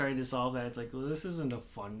 and I was trying to solve that. It's like, well, this isn't a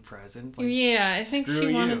fun present. Like, yeah, I think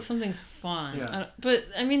she wanted something fun. Yeah. But,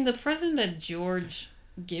 I mean, the present that George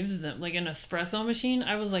gives them, like an espresso machine,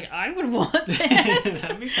 I was like, I would want that.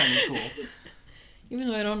 That'd be kind of cool. Even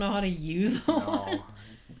though I don't know how to use one.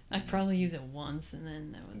 I'd probably use it once, and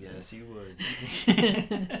then that was Yes, you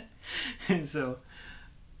would. So,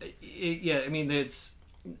 I mean, that's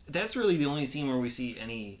really the only scene where we see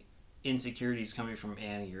any insecurities coming from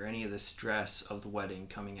Annie or any of the stress of the wedding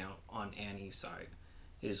coming out on Annie's side,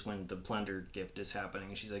 is when the blender gift is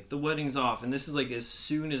happening. She's like, the wedding's off, and this is like as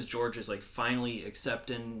soon as George is like finally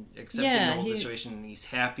accepting the whole situation, and he's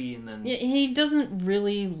happy, and then he doesn't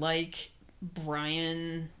really like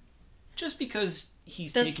Brian just because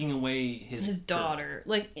he's taking away his daughter.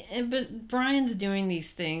 Like, but Brian's doing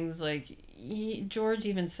these things like George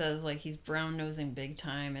even says like he's brown nosing big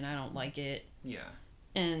time, and I don't like it. Yeah.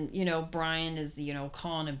 And Brian is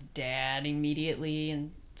calling him dad immediately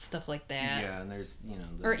and stuff like that. Yeah, and there's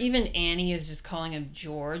or even Annie is just calling him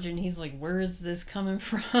George, and he's like, where is this coming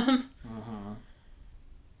from? Uh-huh.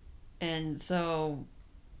 And so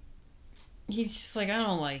he's just like, I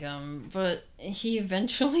don't like him, but he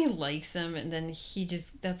eventually likes him, and then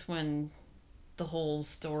that's when the whole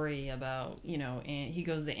story about he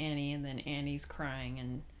goes to Annie, and then Annie's crying,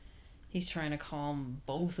 and he's trying to calm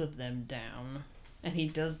both of them down, and he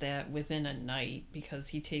does that within a night because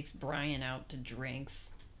he takes Brian out to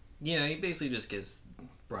drinks. Yeah, he basically just gives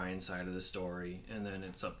Brian's side of the story, and then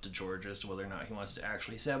it's up to George as to whether or not he wants to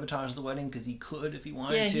actually sabotage the wedding, because he could if he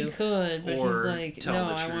wanted to. Yeah, he could, but he's like, no,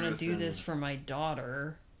 I want to do this for my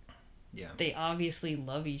daughter. Yeah. They obviously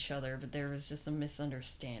love each other, but there was just a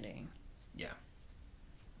misunderstanding. Yeah.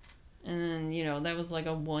 And then, that was like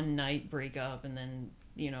a one-night breakup, and then,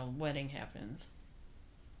 wedding happens.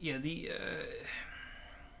 Yeah,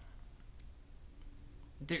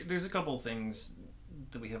 there's a couple things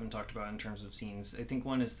that we haven't talked about in terms of scenes. I think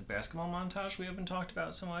one is the basketball montage we haven't talked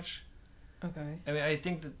about so much. Okay. I mean, I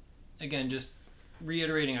think that, again, just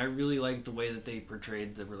reiterating, I really like the way that they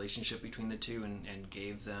portrayed the relationship between the two and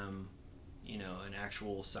gave them, an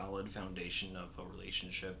actual solid foundation of a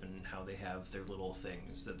relationship, and how they have their little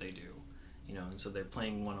things that they do. And so they're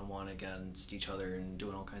playing one-on-one against each other and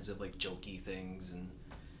doing all kinds of like jokey things, and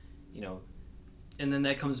you know, and then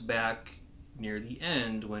that comes back near the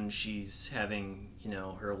end when she's having,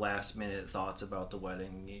 her last minute thoughts about the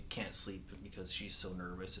wedding. You can't sleep because she's so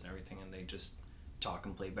nervous and everything, and they just talk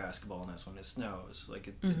and play basketball, and that's when it snows.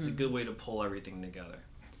 Like, it's a good way to pull everything together.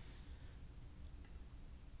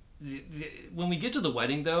 When we get to the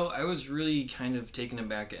wedding, though, I was really kind of taken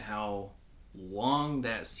aback at how long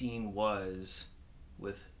that scene was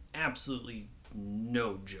with absolutely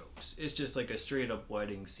no jokes. It's just like a straight up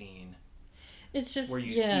wedding scene. It's just where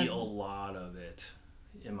you see a lot of it,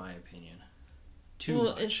 in my opinion. Too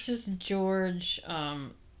much. It's just George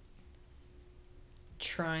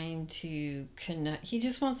trying to connect. He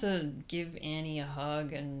just wants to give Annie a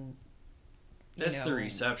hug and. That's the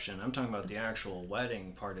reception. I'm talking about the actual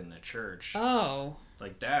wedding part in the church. Oh.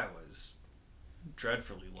 Like, that was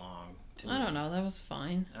dreadfully long to me. I don't know. That was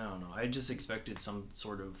fine. I don't know. I just expected some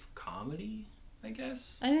sort of comedy, I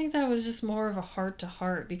guess. I think that was just more of a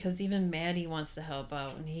heart-to-heart, because even Maddie wants to help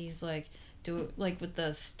out, and he's like, with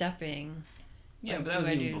the stepping. Yeah, like, but that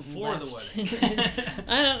was even before the wedding.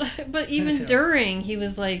 I don't know, but even during, he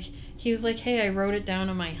was like, hey, I wrote it down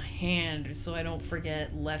on my hand so I don't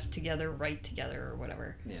forget left together, right together, or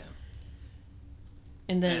whatever. Yeah.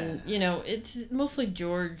 And then, it's mostly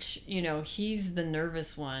George, he's the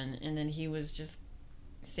nervous one, and then he was just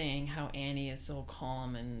saying how Annie is so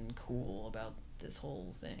calm and cool about this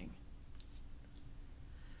whole thing.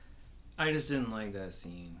 I just didn't like that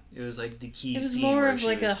scene. It was like the key scene. It was more of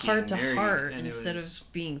like a heart-to-heart instead of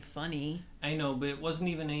being funny. I know, but it wasn't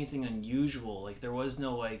even anything unusual. Like, there was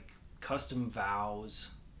no, like, custom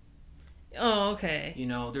vows. Oh, okay.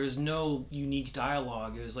 There's no unique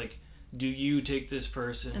dialogue. It was like, do you take this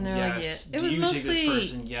person? And they're yes. Like, yeah. Do you take this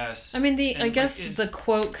person? Yes. I mean, I guess the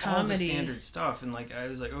quote comedy. All the standard stuff. And, like, I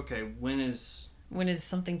was like, okay, when is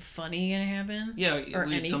something funny gonna happen? Yeah, or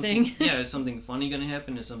anything. Is something funny gonna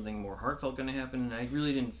happen? Is something more heartfelt gonna happen? And I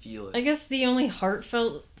really didn't feel it. I guess the only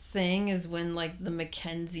heartfelt thing is when, like, the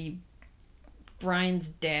Mackenzie, Brian's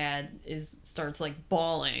dad starts like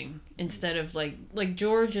bawling instead of like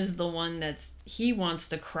George is the one he wants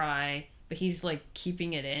to cry, but he's like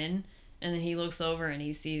keeping it in, and then he looks over and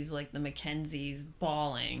he sees like the Mackenzies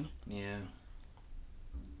bawling. Yeah.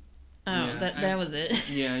 Oh, that was it.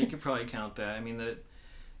 Yeah, you could probably count that. I mean, that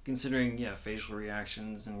considering facial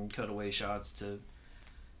reactions and cutaway shots to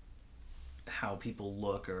how people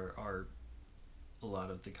look are a lot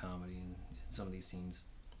of the comedy in some of these scenes.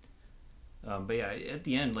 But yeah, at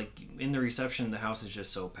the end, like in the reception, the house is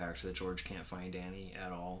just so packed that George can't find Annie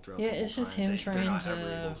at all throughout the whole time. Yeah, it's just him trying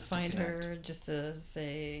to find her, just to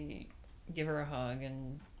say, give her a hug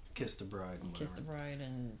and kiss the bride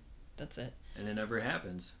and that's it. And it never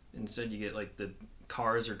happens. Instead, you get like the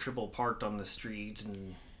cars are triple parked on the street,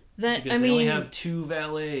 and because they only have 2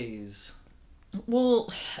 valets.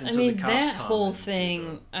 Well, and I mean, that whole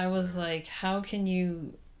thing, I was like, how can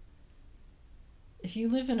you, if you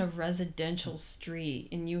live in a residential street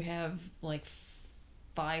and you have like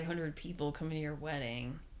 500 people coming to your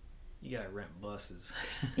wedding, you gotta rent buses.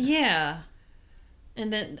 Yeah.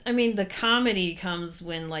 And then, I mean, the comedy comes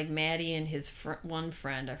when, like, Maddie and his one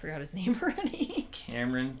friend, I forgot his name already.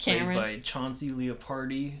 Cameron, played by Chauncey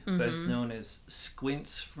Leopardi, best known as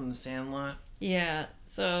Squints from The Sandlot. Yeah,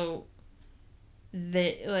 so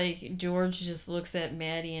George just looks at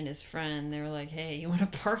Maddie and his friend. They're like, hey, you want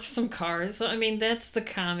to park some cars? So, I mean, that's the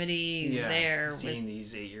comedy there. Seeing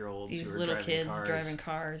these 8-year-olds these who are little kids driving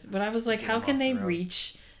cars. But I was like, how can they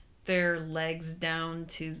reach their legs down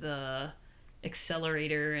to the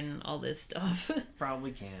accelerator and all this stuff?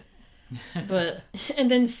 Probably can't.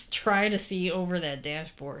 and then try to see over that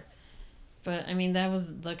dashboard. But I mean, that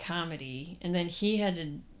was the comedy. And then he had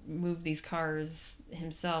to move these cars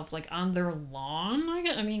himself, like on their lawn.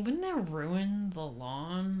 I mean, wouldn't that ruin the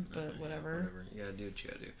lawn? But whatever. You gotta do what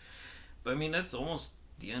you gotta do. But I mean, that's almost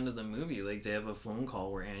the end of the movie. Like, they have a phone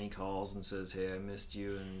call where Annie calls and says, hey, I missed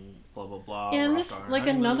you, and blah blah blah. Yeah, and this like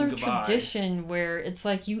another tradition where it's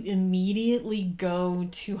like you immediately go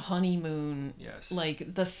to honeymoon. Yes.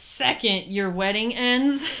 Like the second your wedding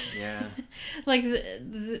ends. Yeah. Like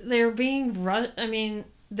they're being I mean,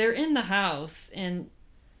 they're in the house, and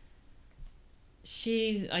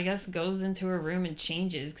she, I guess, goes into her room and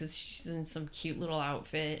changes because she's in some cute little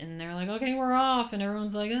outfit, and they're like, okay, we're off, and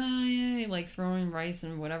everyone's like, oh, yay, like throwing rice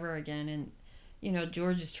and whatever again, and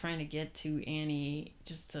George is trying to get to Annie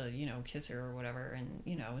just to kiss her or whatever, and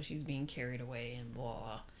she's being carried away and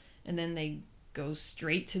blah, and then they go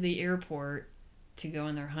straight to the airport to go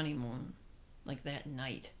on their honeymoon, like that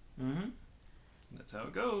night. That's how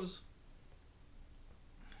it goes.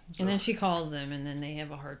 So, and then she calls him, and then they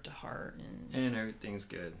have a heart-to-heart. And everything's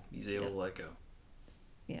good. He's able to let go.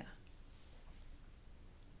 Yeah.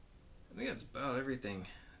 I think that's about everything.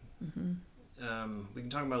 Mm-hmm. We can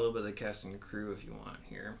talk about a little bit of the cast and crew if you want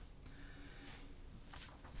here.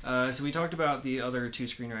 So we talked about the other two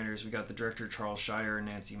screenwriters. We got the director Charles Shyer and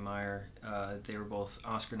Nancy Meyer. They were both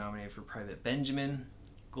Oscar nominated for Private Benjamin.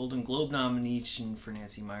 Golden Globe nomination for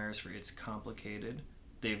Nancy Meyers for It's Complicated.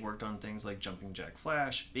 They've worked on things like Jumping Jack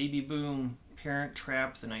Flash, Baby Boom, Parent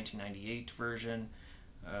Trap, the 1998 version,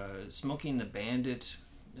 Smoking the Bandit.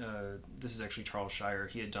 This is actually Charles Shyer.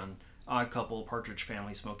 He had done Odd Couple, Partridge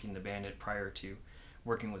Family, Smoking the Bandit prior to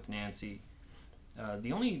working with Nancy.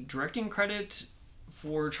 The only directing credit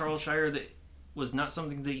for Charles Shyer that was not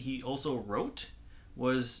something that he also wrote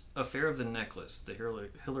was Affair of the Necklace, the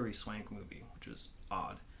Hilary Swank movie, which was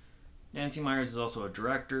odd. Nancy Meyers is also a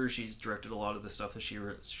director. She's directed a lot of the stuff that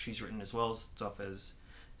she's written as well,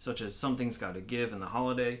 such as Something's Gotta Give and The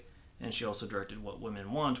Holiday, and she also directed What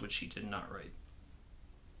Women Want, which she did not write.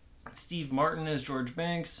 Steve Martin as George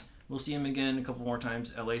Banks. We'll see him again a couple more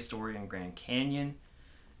times. LA Story and Grand Canyon.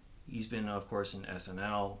 He's been, of course, in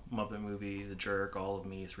SNL, Muppet Movie, The Jerk, All of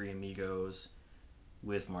Me, Three Amigos,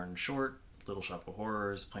 with Martin Short, Little Shop of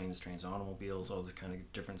Horrors, Planes, Trains, and Automobiles, all this kind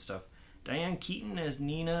of different stuff. Diane Keaton as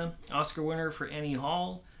Nina, Oscar winner for Annie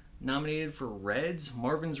Hall, nominated for Reds,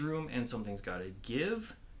 Marvin's Room, and Something's Gotta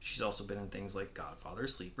Give. She's also been in things like Godfather,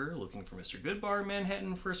 Sleeper, Looking for Mr. Goodbar,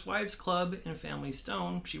 Manhattan, First Wives Club, and Family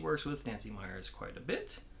Stone. She works with Nancy Meyers quite a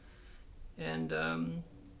bit. And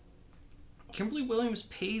Kimberly Williams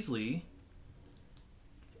Paisley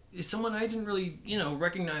is someone I didn't really,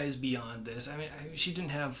 recognize beyond this. I mean, she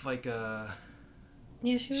didn't have like a...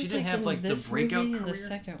 Yeah, she didn't have like the breakout career. The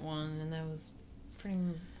second one, and that was pretty...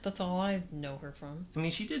 That's all I know her from. I mean,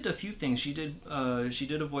 she did a few things. She did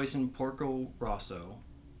a voice in Porco Rosso,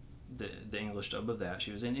 the English dub of that.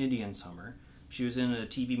 She was in Indian Summer. She was in a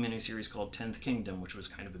TV miniseries called 10th Kingdom, which was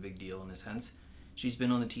kind of a big deal in a sense. She's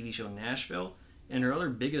been on the TV show Nashville. And her other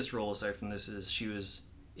biggest role, aside from this, is she was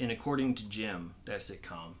in According to Jim, that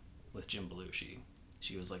sitcom with Jim Belushi.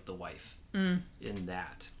 She was like the wife in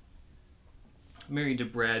that. Married to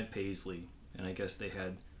Brad Paisley, and I guess they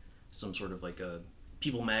had some sort of like a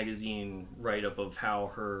People magazine write-up of how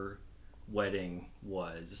her wedding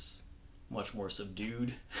was much more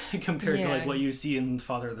subdued compared to like what you see in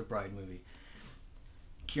Father of the Bride movie.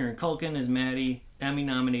 Kieran Culkin is Maddie, Emmy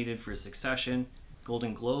nominated for Succession.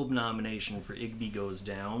 Golden Globe nomination for Igby Goes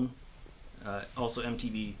Down. Also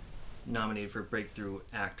MTV nominated for Breakthrough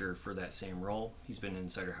Actor for that same role. He's been in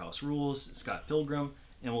Cider House Rules, Scott Pilgrim,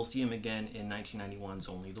 and we'll see him again in 1991's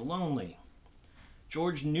Only the Lonely.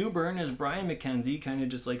 George Newbern as Brian McKenzie, kind of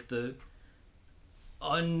just like the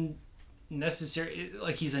unnecessary...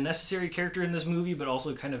 Like, he's a necessary character in this movie, but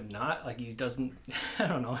also kind of not. Like, he doesn't... I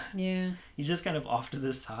don't know. Yeah. He's just kind of off to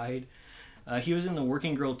the side. He was in the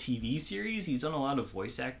Working Girl TV series. He's done a lot of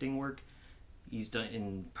voice acting work. He's done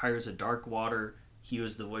in Pirates of Dark Water. He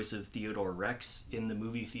was the voice of Theodore Rex in the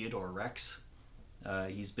movie Theodore Rex.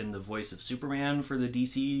 He's been the voice of Superman for the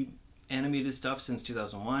DC animated stuff since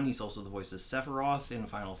 2001. He's also the voice of Sephiroth in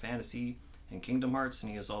Final Fantasy and Kingdom Hearts. And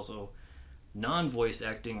he has also non-voice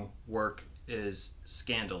acting work is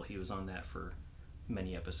Scandal. He was on that for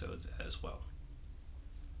many episodes as well.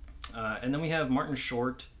 And then we have Martin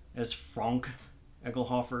Short as Frank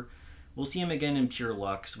Egelhofer. We'll see him again in Pure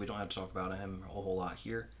Luck, so we don't have to talk about him a whole lot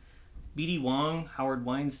here. B.D. Wong, Howard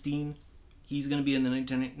Weinstein. He's going to be in the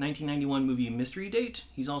 1991 movie Mystery Date.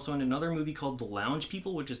 He's also in another movie called The Lounge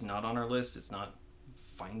People, which is not on our list. It's not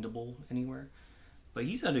findable anywhere. But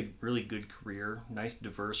he's had a really good career. Nice,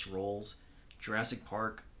 diverse roles. Jurassic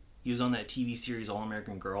Park. He was on that TV series All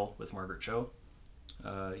American Girl with Margaret Cho.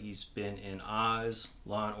 He's been in Oz,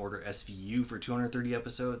 Law and Order SVU for 230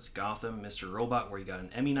 episodes, Gotham, Mr. Robot, where he got an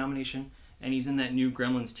Emmy nomination, and he's in that new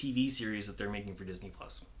Gremlins TV series that they're making for Disney+.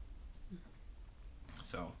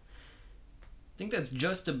 So, I think that's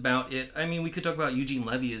just about it. I mean, we could talk about Eugene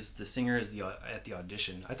Levy as the singer at the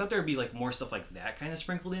audition. I thought there would be like more stuff like that kind of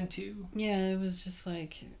sprinkled in too. Yeah, it was just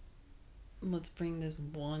like, let's bring this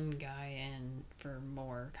one guy in for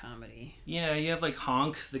more comedy. Yeah, you have like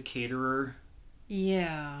Honk, the caterer.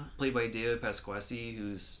 Yeah. Played by David Pasquesi,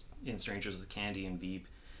 who's in Strangers with Candy and Veep.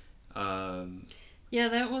 Yeah,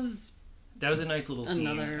 that was a nice little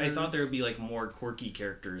scene. I thought there would be like more quirky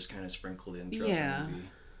characters kind of sprinkled in throughout the movie,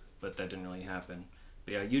 but that didn't really happen.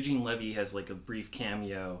 But yeah, Eugene Levy has like a brief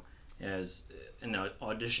cameo as an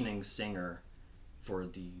auditioning singer for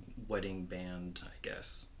the wedding band, I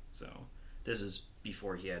guess. So this is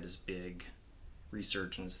before he had his big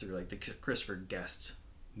resurgence through like the Christopher Guest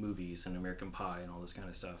movies and American Pie and all this kind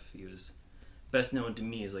of stuff. He was best known to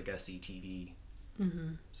me as like SCTV.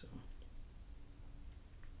 Mm-hmm. So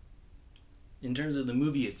In terms of the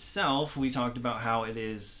movie itself, we talked about how it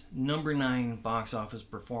is number 9 box office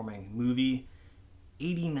performing movie,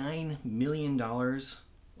 $89 million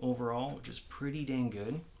overall, which is pretty dang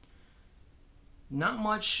good. Not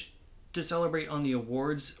much to celebrate on the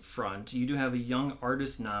awards front. You do have a Young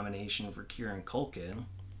Artist nomination for Kieran Culkin.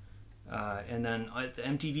 And then at the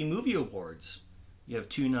MTV Movie Awards, you have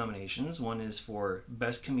 2 nominations. One is for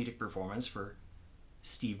Best Comedic Performance for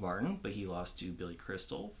Steve Martin, but he lost to Billy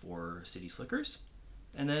Crystal for City Slickers.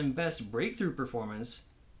 And then Best Breakthrough Performance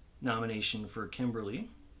nomination for Kimberly,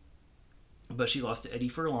 but she lost to Eddie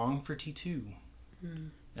Furlong for T2.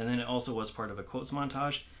 And then it also was part of a quotes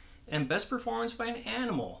montage. And Best Performance by an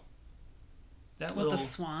Animal. The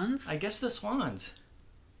swans? I guess the swans.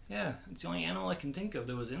 Yeah, it's the only animal I can think of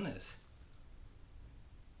that was in this.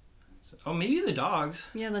 So, maybe the dogs.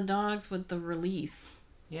 Yeah, the dogs with the release.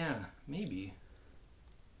 Yeah, maybe.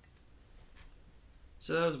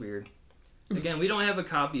 So that was weird. Again, we don't have a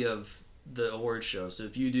copy of the award show, so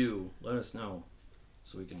if you do, let us know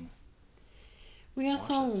so we can. We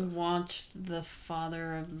also watched The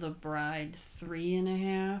Father of the Bride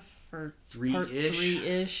 3.5 or part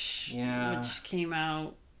 3-ish, yeah, which came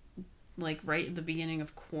out like right at the beginning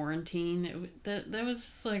of quarantine. That was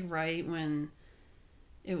just like right when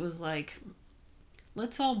it was like,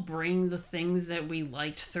 let's all bring the things that we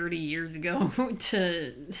liked 30 years ago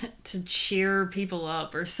to cheer people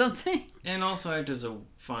up or something. And also act as a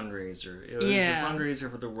fundraiser. It was a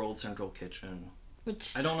fundraiser for the World Central Kitchen.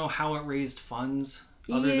 Which I don't know how it raised funds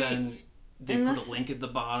other than they put a link at the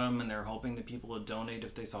bottom and they're hoping that people would donate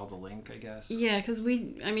if they saw the link, I guess. Yeah, because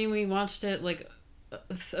we watched it like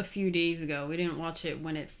a few days ago. We didn't watch it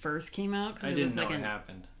when it first came out. I didn't know it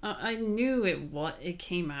happened. I knew it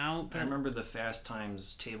came out. But I remember the Fast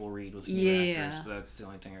Times table read with new actors, but that's the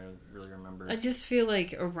only thing I really remember. I just feel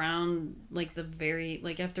like around like the very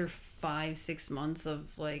like after 5-6 months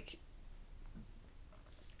of like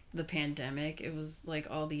the pandemic, it was like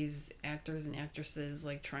all these actors and actresses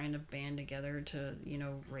like trying to band together to,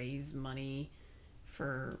 raise money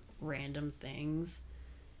for random things.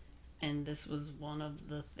 And this was one of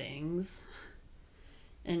the things.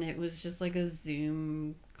 And it was just like a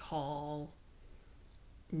Zoom call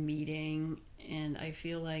meeting. And I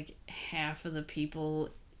feel like half of the people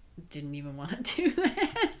didn't even want to do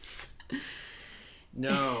this.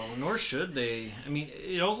 No, nor should they. I mean,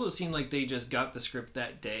 it also seemed like they just got the script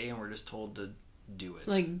that day and were just told to do it.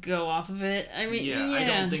 Like, go off of it. I mean, yeah. I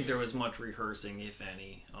don't think there was much rehearsing, if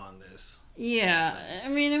any, on this. Yeah, I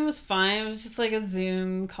mean, it was fine. It was just like a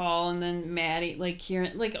Zoom call, and then Maddie, like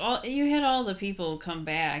Kieran, like you had all the people come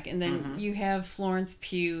back, and then you have Florence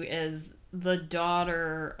Pugh as the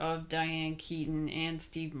daughter of Diane Keaton and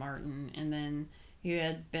Steve Martin, and then you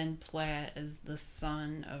had Ben Platt as the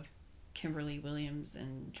son of Kimberly Williams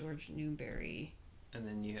and George Newberry. And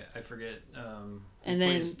then I forget. And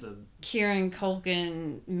then Kieran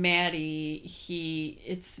Culkin, Maddie.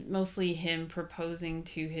 It's mostly him proposing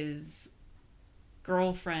to his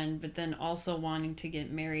girlfriend, but then also wanting to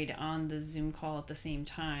get married on the Zoom call at the same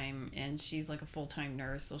time. And she's like a full-time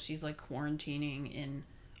nurse, so she's like quarantining in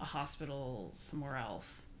a hospital somewhere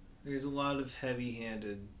else. There's a lot of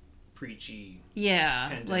heavy-handed, preachy,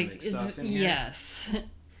 pandemic stuff in here. Yes.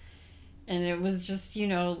 And it was just,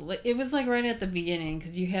 it was like right at the beginning,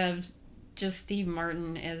 because you have just Steve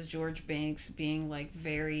Martin as George Banks being like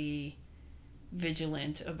very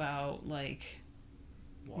vigilant about like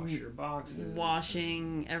wash your boxes,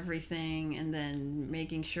 washing everything, and then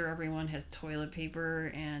making sure everyone has toilet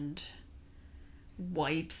paper and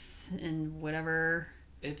wipes and whatever.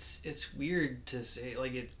 It's weird to say,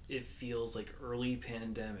 like, it feels like early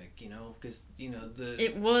pandemic, because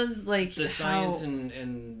it was like the science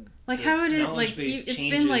and like how it is, like it's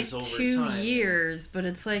been like 2 years, but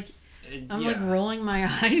it's like I'm like rolling my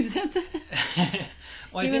eyes at that.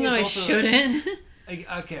 Well, even though I shouldn't.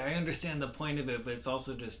 I understand the point of it, but it's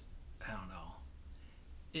also just, I don't know,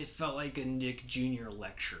 it felt like a Nick Jr.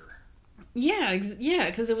 lecture. Yeah,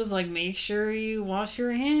 because it was like, make sure you wash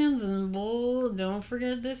your hands and don't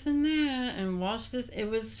forget this and that, and wash this. It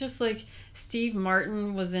was just like Steve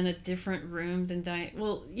Martin was in a different room than Diane.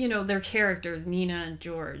 Well, their characters, Nina and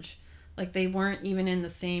George, like they weren't even in the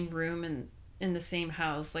same room and in the same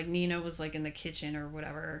house. Like Nina was like in the kitchen or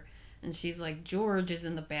whatever, and she's like, George is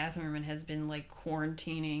in the bathroom and has been like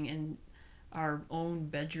quarantining in our own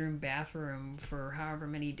bathroom for however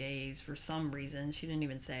many days for some reason. She didn't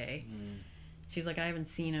even say. She's like, I haven't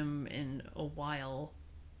seen him in a while,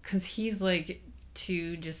 because he's like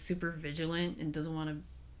just super vigilant and doesn't want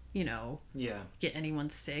to Yeah. get anyone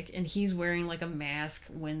sick. And he's wearing like a mask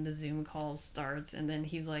when the Zoom call starts, and then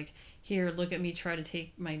he's like, here, look at me try to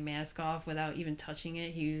take my mask off without even touching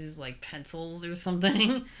it. He uses like pencils or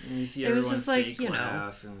something. And you see It was everyone just like, fake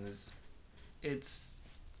laugh, and it's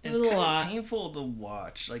It was a kind lot. of painful to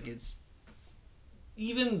watch. Like, it's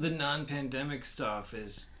even the non-pandemic stuff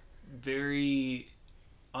is very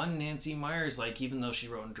un-Nancy Meyers, like, even though she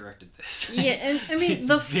wrote and directed this. Yeah, and I mean, it's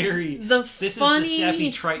the this funny... is the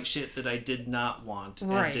sappy trite shit that I did not want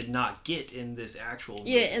Right. and did not get in this actual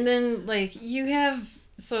movie. Yeah, and then like you have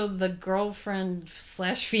the girlfriend /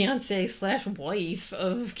 fiance / wife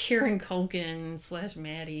of Kieran Culkin /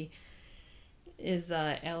 Maddie is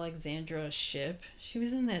Alexandra Shipp. She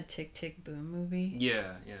was in that Tick Tick Boom movie.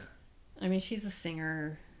 Yeah. I mean, she's a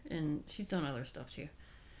singer and she's done other stuff too.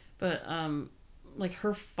 But like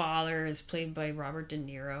her father is played by Robert De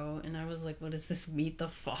Niro, and I was like, what is this, Meet the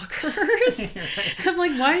Fockers? I'm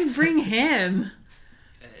like, why bring him?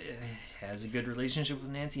 Has a good relationship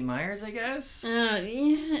with Nancy Meyers, I guess. Yeah,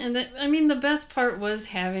 and the best part was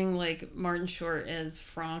having like Martin Short as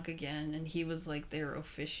Frank again, and he was like their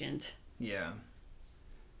officiant. Yeah.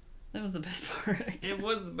 That was the best part. I guess. It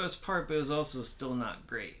was the best part, but it was also still not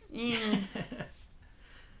great. Yeah.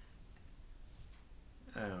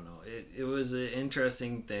 I don't know. It was an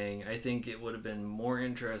interesting thing. I think it would have been more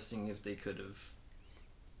interesting if they could have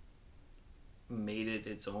made it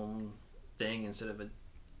its own thing instead of a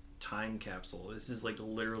time capsule. This is like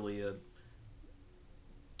literally a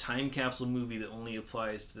time capsule movie that only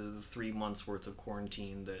applies to the 3 months worth of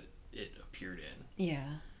quarantine that it appeared in. Yeah.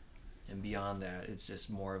 And beyond that, it's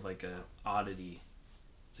just more of like a oddity.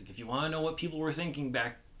 It's like, if you want to know what people were thinking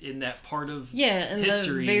back in that part of in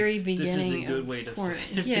history, the very beginning, this is a good way to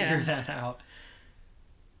figure that out.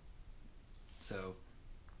 So,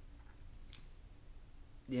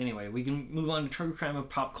 anyway, we can move on to true crime and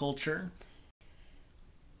pop culture.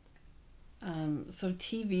 So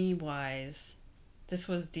TV wise, this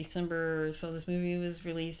was December. So this movie was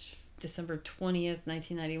released December 20th,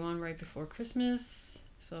 1991, right before Christmas.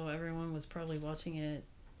 So everyone was probably watching it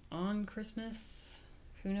on Christmas.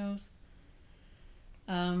 Who knows?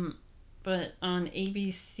 But on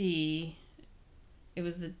ABC, it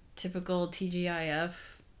was the typical TGIF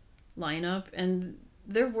lineup, and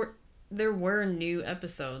there were new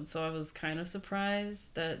episodes, so I was kind of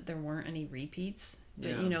surprised that there weren't any repeats. But,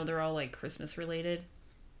 Yeah. They're all like Christmas related.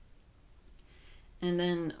 And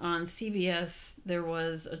then on CBS, there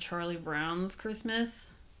was a Charlie Brown's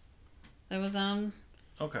Christmas that was on.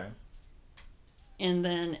 Okay. And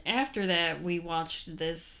then after that, we watched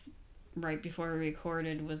this right before we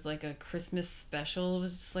recorded, was like a Christmas special. It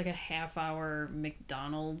was just like a half-hour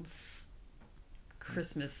McDonald's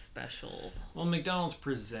Christmas special. Well, McDonald's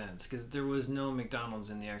Presents, because there was no McDonald's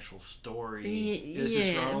in the actual story. It was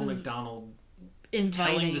just Yeah, Ronald it was McDonald inviting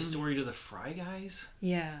telling the story to the Fry Guys,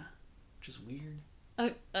 Yeah. which is weird.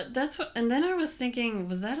 That's what. And then I was thinking,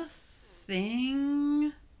 was that a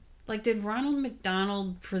thing? Like, did Ronald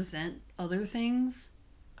McDonald present other things?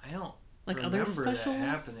 I don't Like remember other specials? that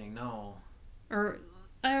happening. No, Or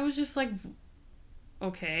I was just like,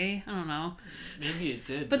 okay, I don't know. maybe it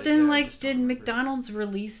did. But then, yeah, I like, just don't did remember. McDonald's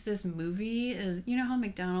release this movie? As you know how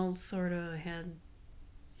McDonald's sort of had.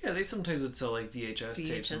 Yeah, they sometimes would sell like VHS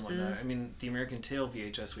tapes and whatnot. VHSs. I mean, the American Tail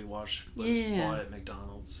VHS we watched was Yeah. bought at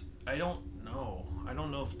McDonald's. I don't know. I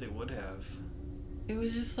don't know if they would have. It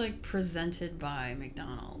was just like presented by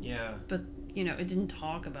McDonald's. Yeah. But it didn't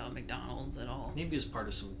talk about McDonald's at all. Maybe it's part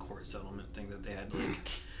of some court settlement thing that they had to like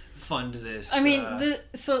fund this. I mean,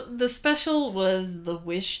 the special was The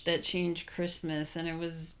Wish That Changed Christmas, and it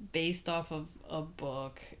was based off of a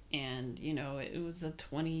book, and it was a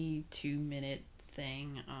 22-minute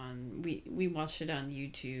thing on. We watched it on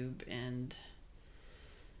YouTube, and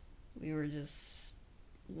we were just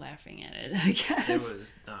laughing at it, I guess. It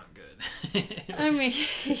was not good. I mean,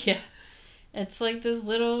 yeah. It's like this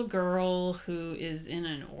little girl who is in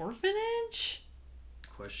an orphanage.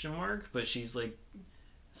 Question mark? But she's like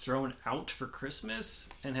thrown out for Christmas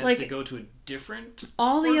and has Like, to go to a different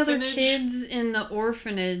All the other orphanage? kids in the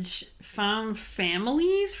orphanage found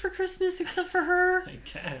families for Christmas except for her. I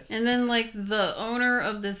guess. And then, like, the owner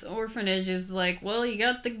of this orphanage is like, well, you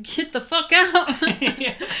got to get the fuck out.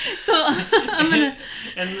 Yeah. So, I'm gonna...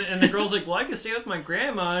 And the girl's like, well, I can stay with my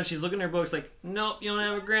grandma. And she's looking at her books like, nope, you don't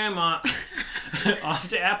have a grandma. Off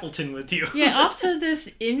to Appleton with you. Yeah, off to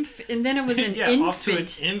this and then it was an yeah, infant. off to an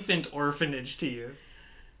infant orphanage to you.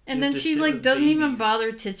 And You then have to she, sit like, with doesn't even babies.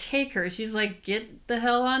 bother to take her. She's like, get the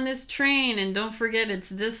hell on this train and don't forget it's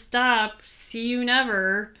this stop. See you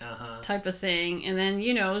never. Uh-huh. Type of thing. And then,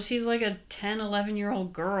 she's like a 10,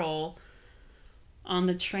 11-year-old girl. on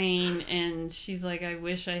the train, and she's like, I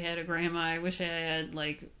wish I had a grandma. I wish I had,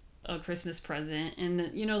 like, a Christmas present. And,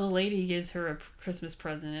 the lady gives her a Christmas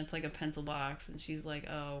present. It's like a pencil box, and she's like,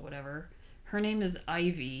 oh, whatever. Her name is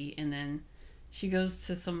Ivy, and then she goes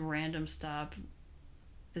to some random stop,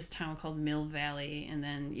 this town called Mill Valley, and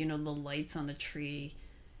then, the lights on the tree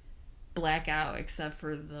black out except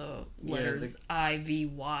for the letters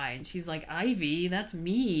I-V-Y. And she's like, Ivy, that's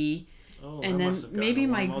me. Oh, and then maybe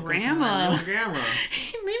my grandma. Maybe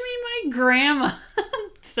my grandma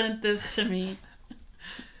sent this to me.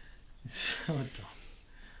 So dumb.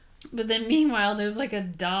 But then meanwhile, there's like a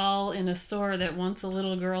doll in a store that wants a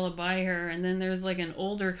little girl to buy her. And then there's like an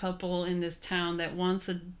older couple in this town that wants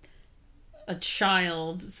a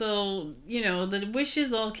child. So, the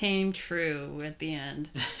wishes all came true at the end.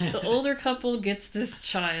 The older couple gets this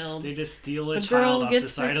child. They just steal a child off the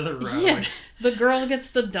side of the road. Yeah, the girl gets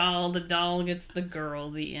the doll gets the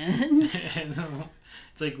girl, the end. And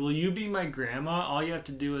it's like, will you be my grandma? All you have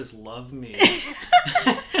to do is love me.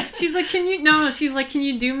 She's like, can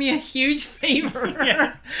you do me a huge favor?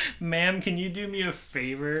 Yeah. Ma'am, can you do me a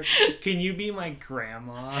favor? Can you be my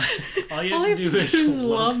grandma? All you have to do is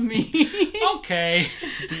love me. Okay.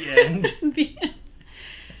 The end. The end.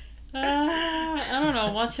 I don't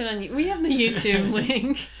know. Watch it on. We have the YouTube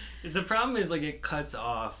link. The problem is, like, it cuts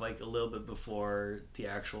off, like, a little bit before the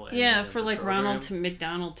actual end. Yeah, for, like, program. Ronald to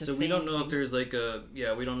McDonald to say. So we don't know if there's, like,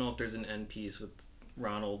 we don't know if there's an end piece with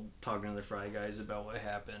Ronald talking to the Fry Guys about what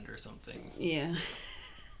happened or something. Yeah.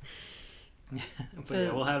 But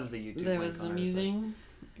yeah, we'll have the YouTube that link was on amusing.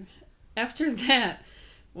 After that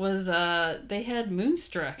was, they had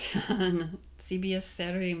Moonstruck on CBS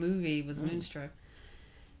Saturday Movie was Moonstruck.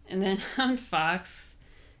 And then on Fox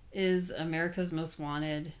is America's Most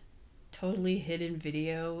Wanted, Totally Hidden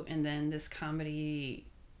Video, and then this comedy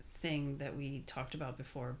thing that we talked about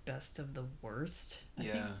before, Best of the Worst. I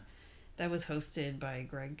think that was hosted by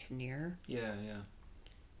Greg Kinnear. Yeah.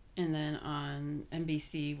 And then on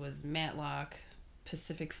NBC was Matlock,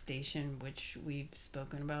 Pacific Station, which we've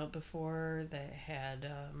spoken about before, that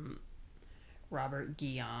had Robert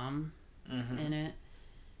Guillaume in it.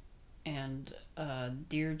 And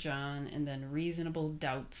Dear John, and then Reasonable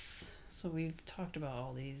Doubts. So we've talked about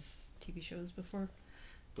all these TV shows before.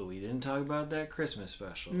 But we didn't talk about that Christmas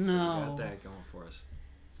special. No. So we got that going for us.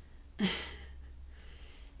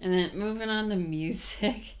 And then moving on to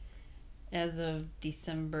music, as of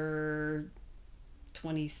December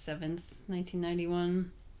 27th,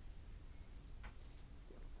 1991,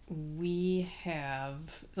 we have...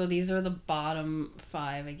 So these are the bottom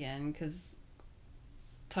 5 again, because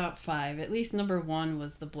top 5, at least number 1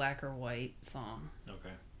 was the Black or White song.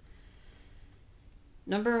 Okay.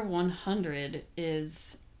 Number 100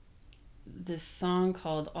 is this song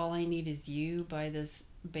called All I Need Is You by this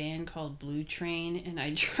band called Blue Train, and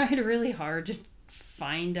I tried really hard to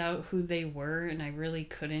find out who they were, and I really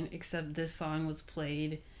couldn't, except this song was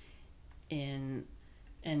played in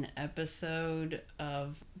an episode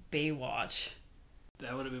of Baywatch.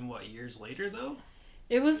 That would have been, what, years later, though?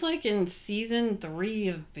 It was like in season 3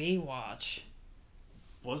 of Baywatch.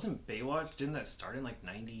 Wasn't Baywatch, didn't that start in like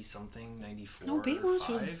 90-something, 94 No, Baywatch 5?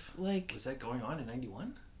 was like... Was that going on in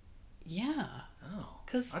 91? Yeah. Oh.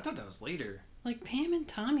 'Cause, I thought that was later. like, Pam and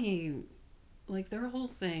Tommy, like, their whole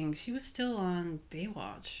thing, she was still on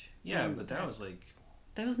Baywatch. Yeah, but that was like...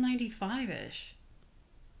 That was 95-ish.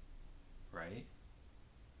 Right?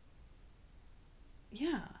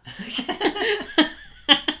 Yeah.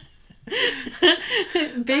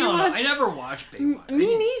 Baywatch. I never watched Baywatch.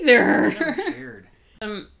 Me neither. I never cared.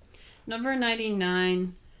 Number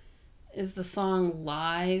 99 is the song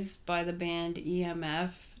Lies by the band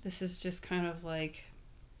EMF. This is just kind of like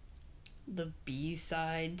the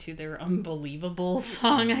B-side to their Unbelievable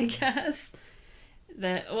song, I guess.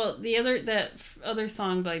 That other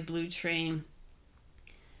song by Blue Train,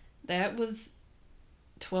 that was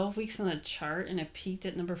 12 weeks on the chart and it peaked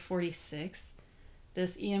at number 46.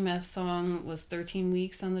 This EMF song was 13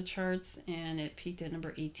 weeks on the charts and it peaked at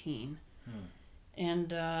number 18. And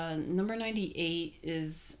number 98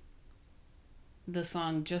 is the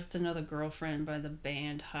song Just Another Girlfriend by the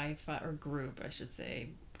band High Five, or group, I should say,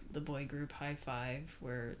 the boy group High Five,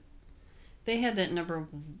 where they had that number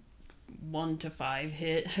 1 to 5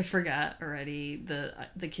 hit. I forgot already,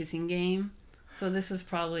 the Kissing Game. So this was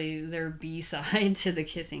probably their B-side to the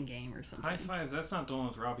Kissing Game or something. High Five, that's not the one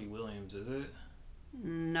with Robbie Williams, is it?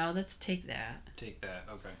 No, let's Take That. Take That,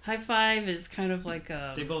 okay. High Five is kind of like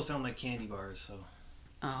a... They both sound like candy bars, so...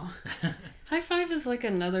 Oh. High Five is like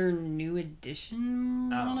another New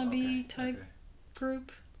Edition wannabe type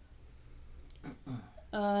group.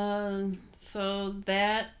 So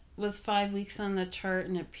that was 5 weeks on the chart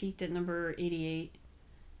and it peaked at number 88.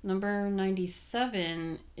 Number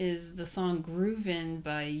 97 is the song Groovin'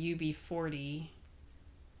 by UB40,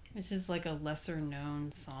 which is like a lesser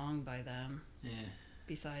known song by them. Yeah.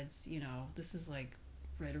 Besides, this is like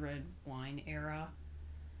Red Wine era.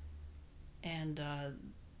 And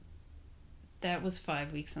that was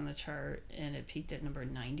 5 weeks on the chart and it peaked at number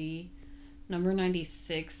 90. Number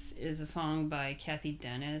 96 is a song by Kathy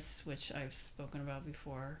Dennis, which I've spoken about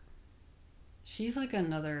before. She's like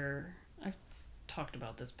another... I've talked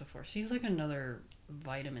about this before. She's like another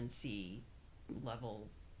vitamin C level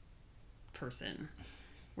person.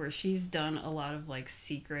 Where she's done a lot of like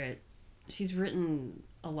secret... She's written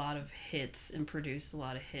a lot of hits and produced a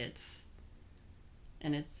lot of hits.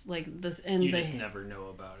 And it's like this, and you just never know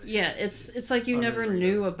about it. Yeah, it's like you never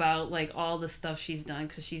knew about like all the stuff she's done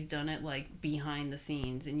because she's done it like behind the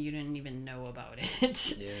scenes, and you didn't even know about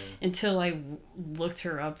it until I looked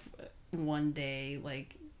her up one day,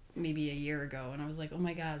 like maybe a year ago, and I was like, oh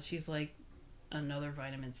my god, she's like another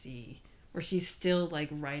Vitamin C, where she's still like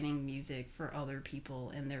writing music for other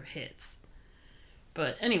people and their hits.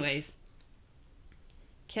 But anyways.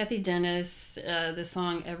 Kathy Dennis, the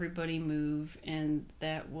song Everybody Move, and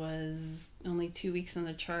that was only 2 weeks on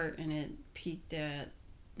the chart and it peaked at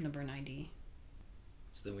number 90.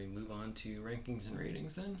 So then we move on to rankings and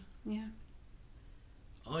ratings then? Yeah.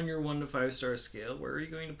 On your 1 to 5 star scale, where are you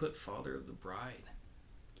going to put Father of the Bride?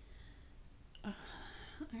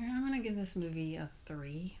 I'm going to give this movie a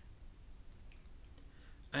 3.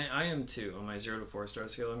 I am too. On my 0 to 4 star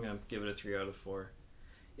scale, I'm going to give it a 3 out of 4.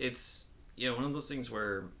 It's... Yeah, one of those things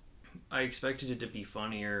where I expected it to be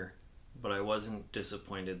funnier, but I wasn't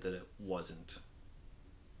disappointed that it wasn't.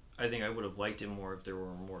 I think I would have liked it more if there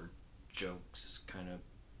were more jokes kind of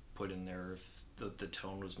put in there, if the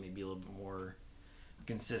tone was maybe a little bit more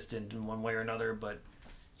consistent in one way or another, but,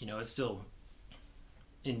 it's still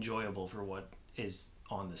enjoyable for what is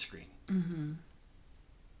on the screen. Mm-hmm.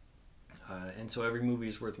 And so every movie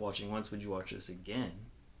is worth watching once. Would you watch this again?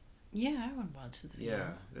 Yeah, I would watch this again.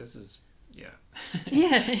 Yeah, this is... Yeah.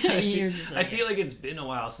 I feel like it's been a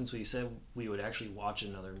while since we said we would actually watch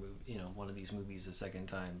another movie, one of these movies a second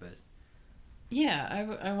time, but...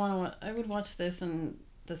 Yeah, I would watch this and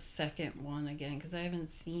the second one again, because I haven't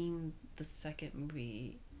seen the second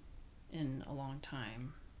movie in a long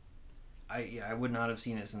time. I would not have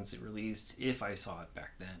seen it since it released, if I saw it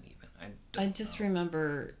back then even. I just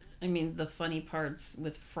remember, the funny parts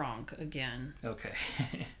with Franck again. Okay.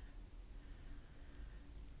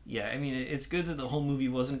 Yeah, it's good that the whole movie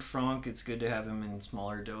wasn't Franck. It's good to have him in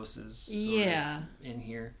smaller doses sort of in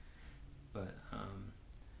here. But,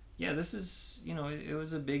 this is, it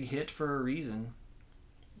was a big hit for a reason.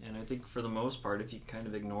 And I think for the most part, if you kind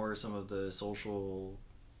of ignore some of the social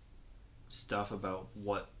stuff about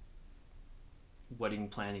what wedding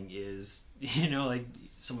planning is, like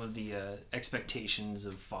some of the expectations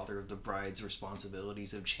of Father of the Bride's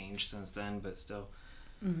responsibilities have changed since then, but still,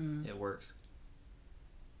 It works.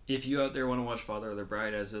 If you out there want to watch Father of the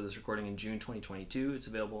Bride as of this recording in June 2022, it's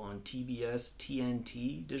available on TBS,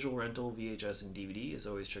 TNT, digital rental, VHS, and DVD. As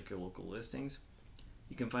always, check your local listings.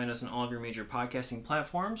 You can find us on all of your major podcasting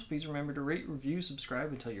platforms. Please remember to rate, review, subscribe,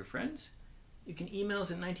 and tell your friends. You can email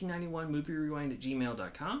us at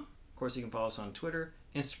 1991movierewind@gmail.com. Of course, you can follow us on Twitter,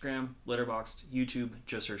 Instagram, Letterboxd, YouTube.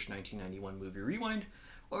 Just search 1991 Movie Rewind,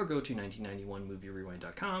 or go to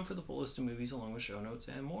 1991movierewind.com for the full list of movies along with show notes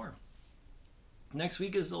and more. Next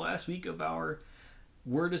week is the last week of our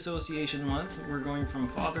word association month. We're going from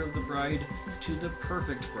Father of the Bride to The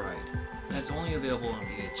Perfect Bride. That's only available on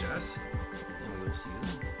VHS, and we will see you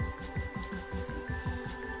then.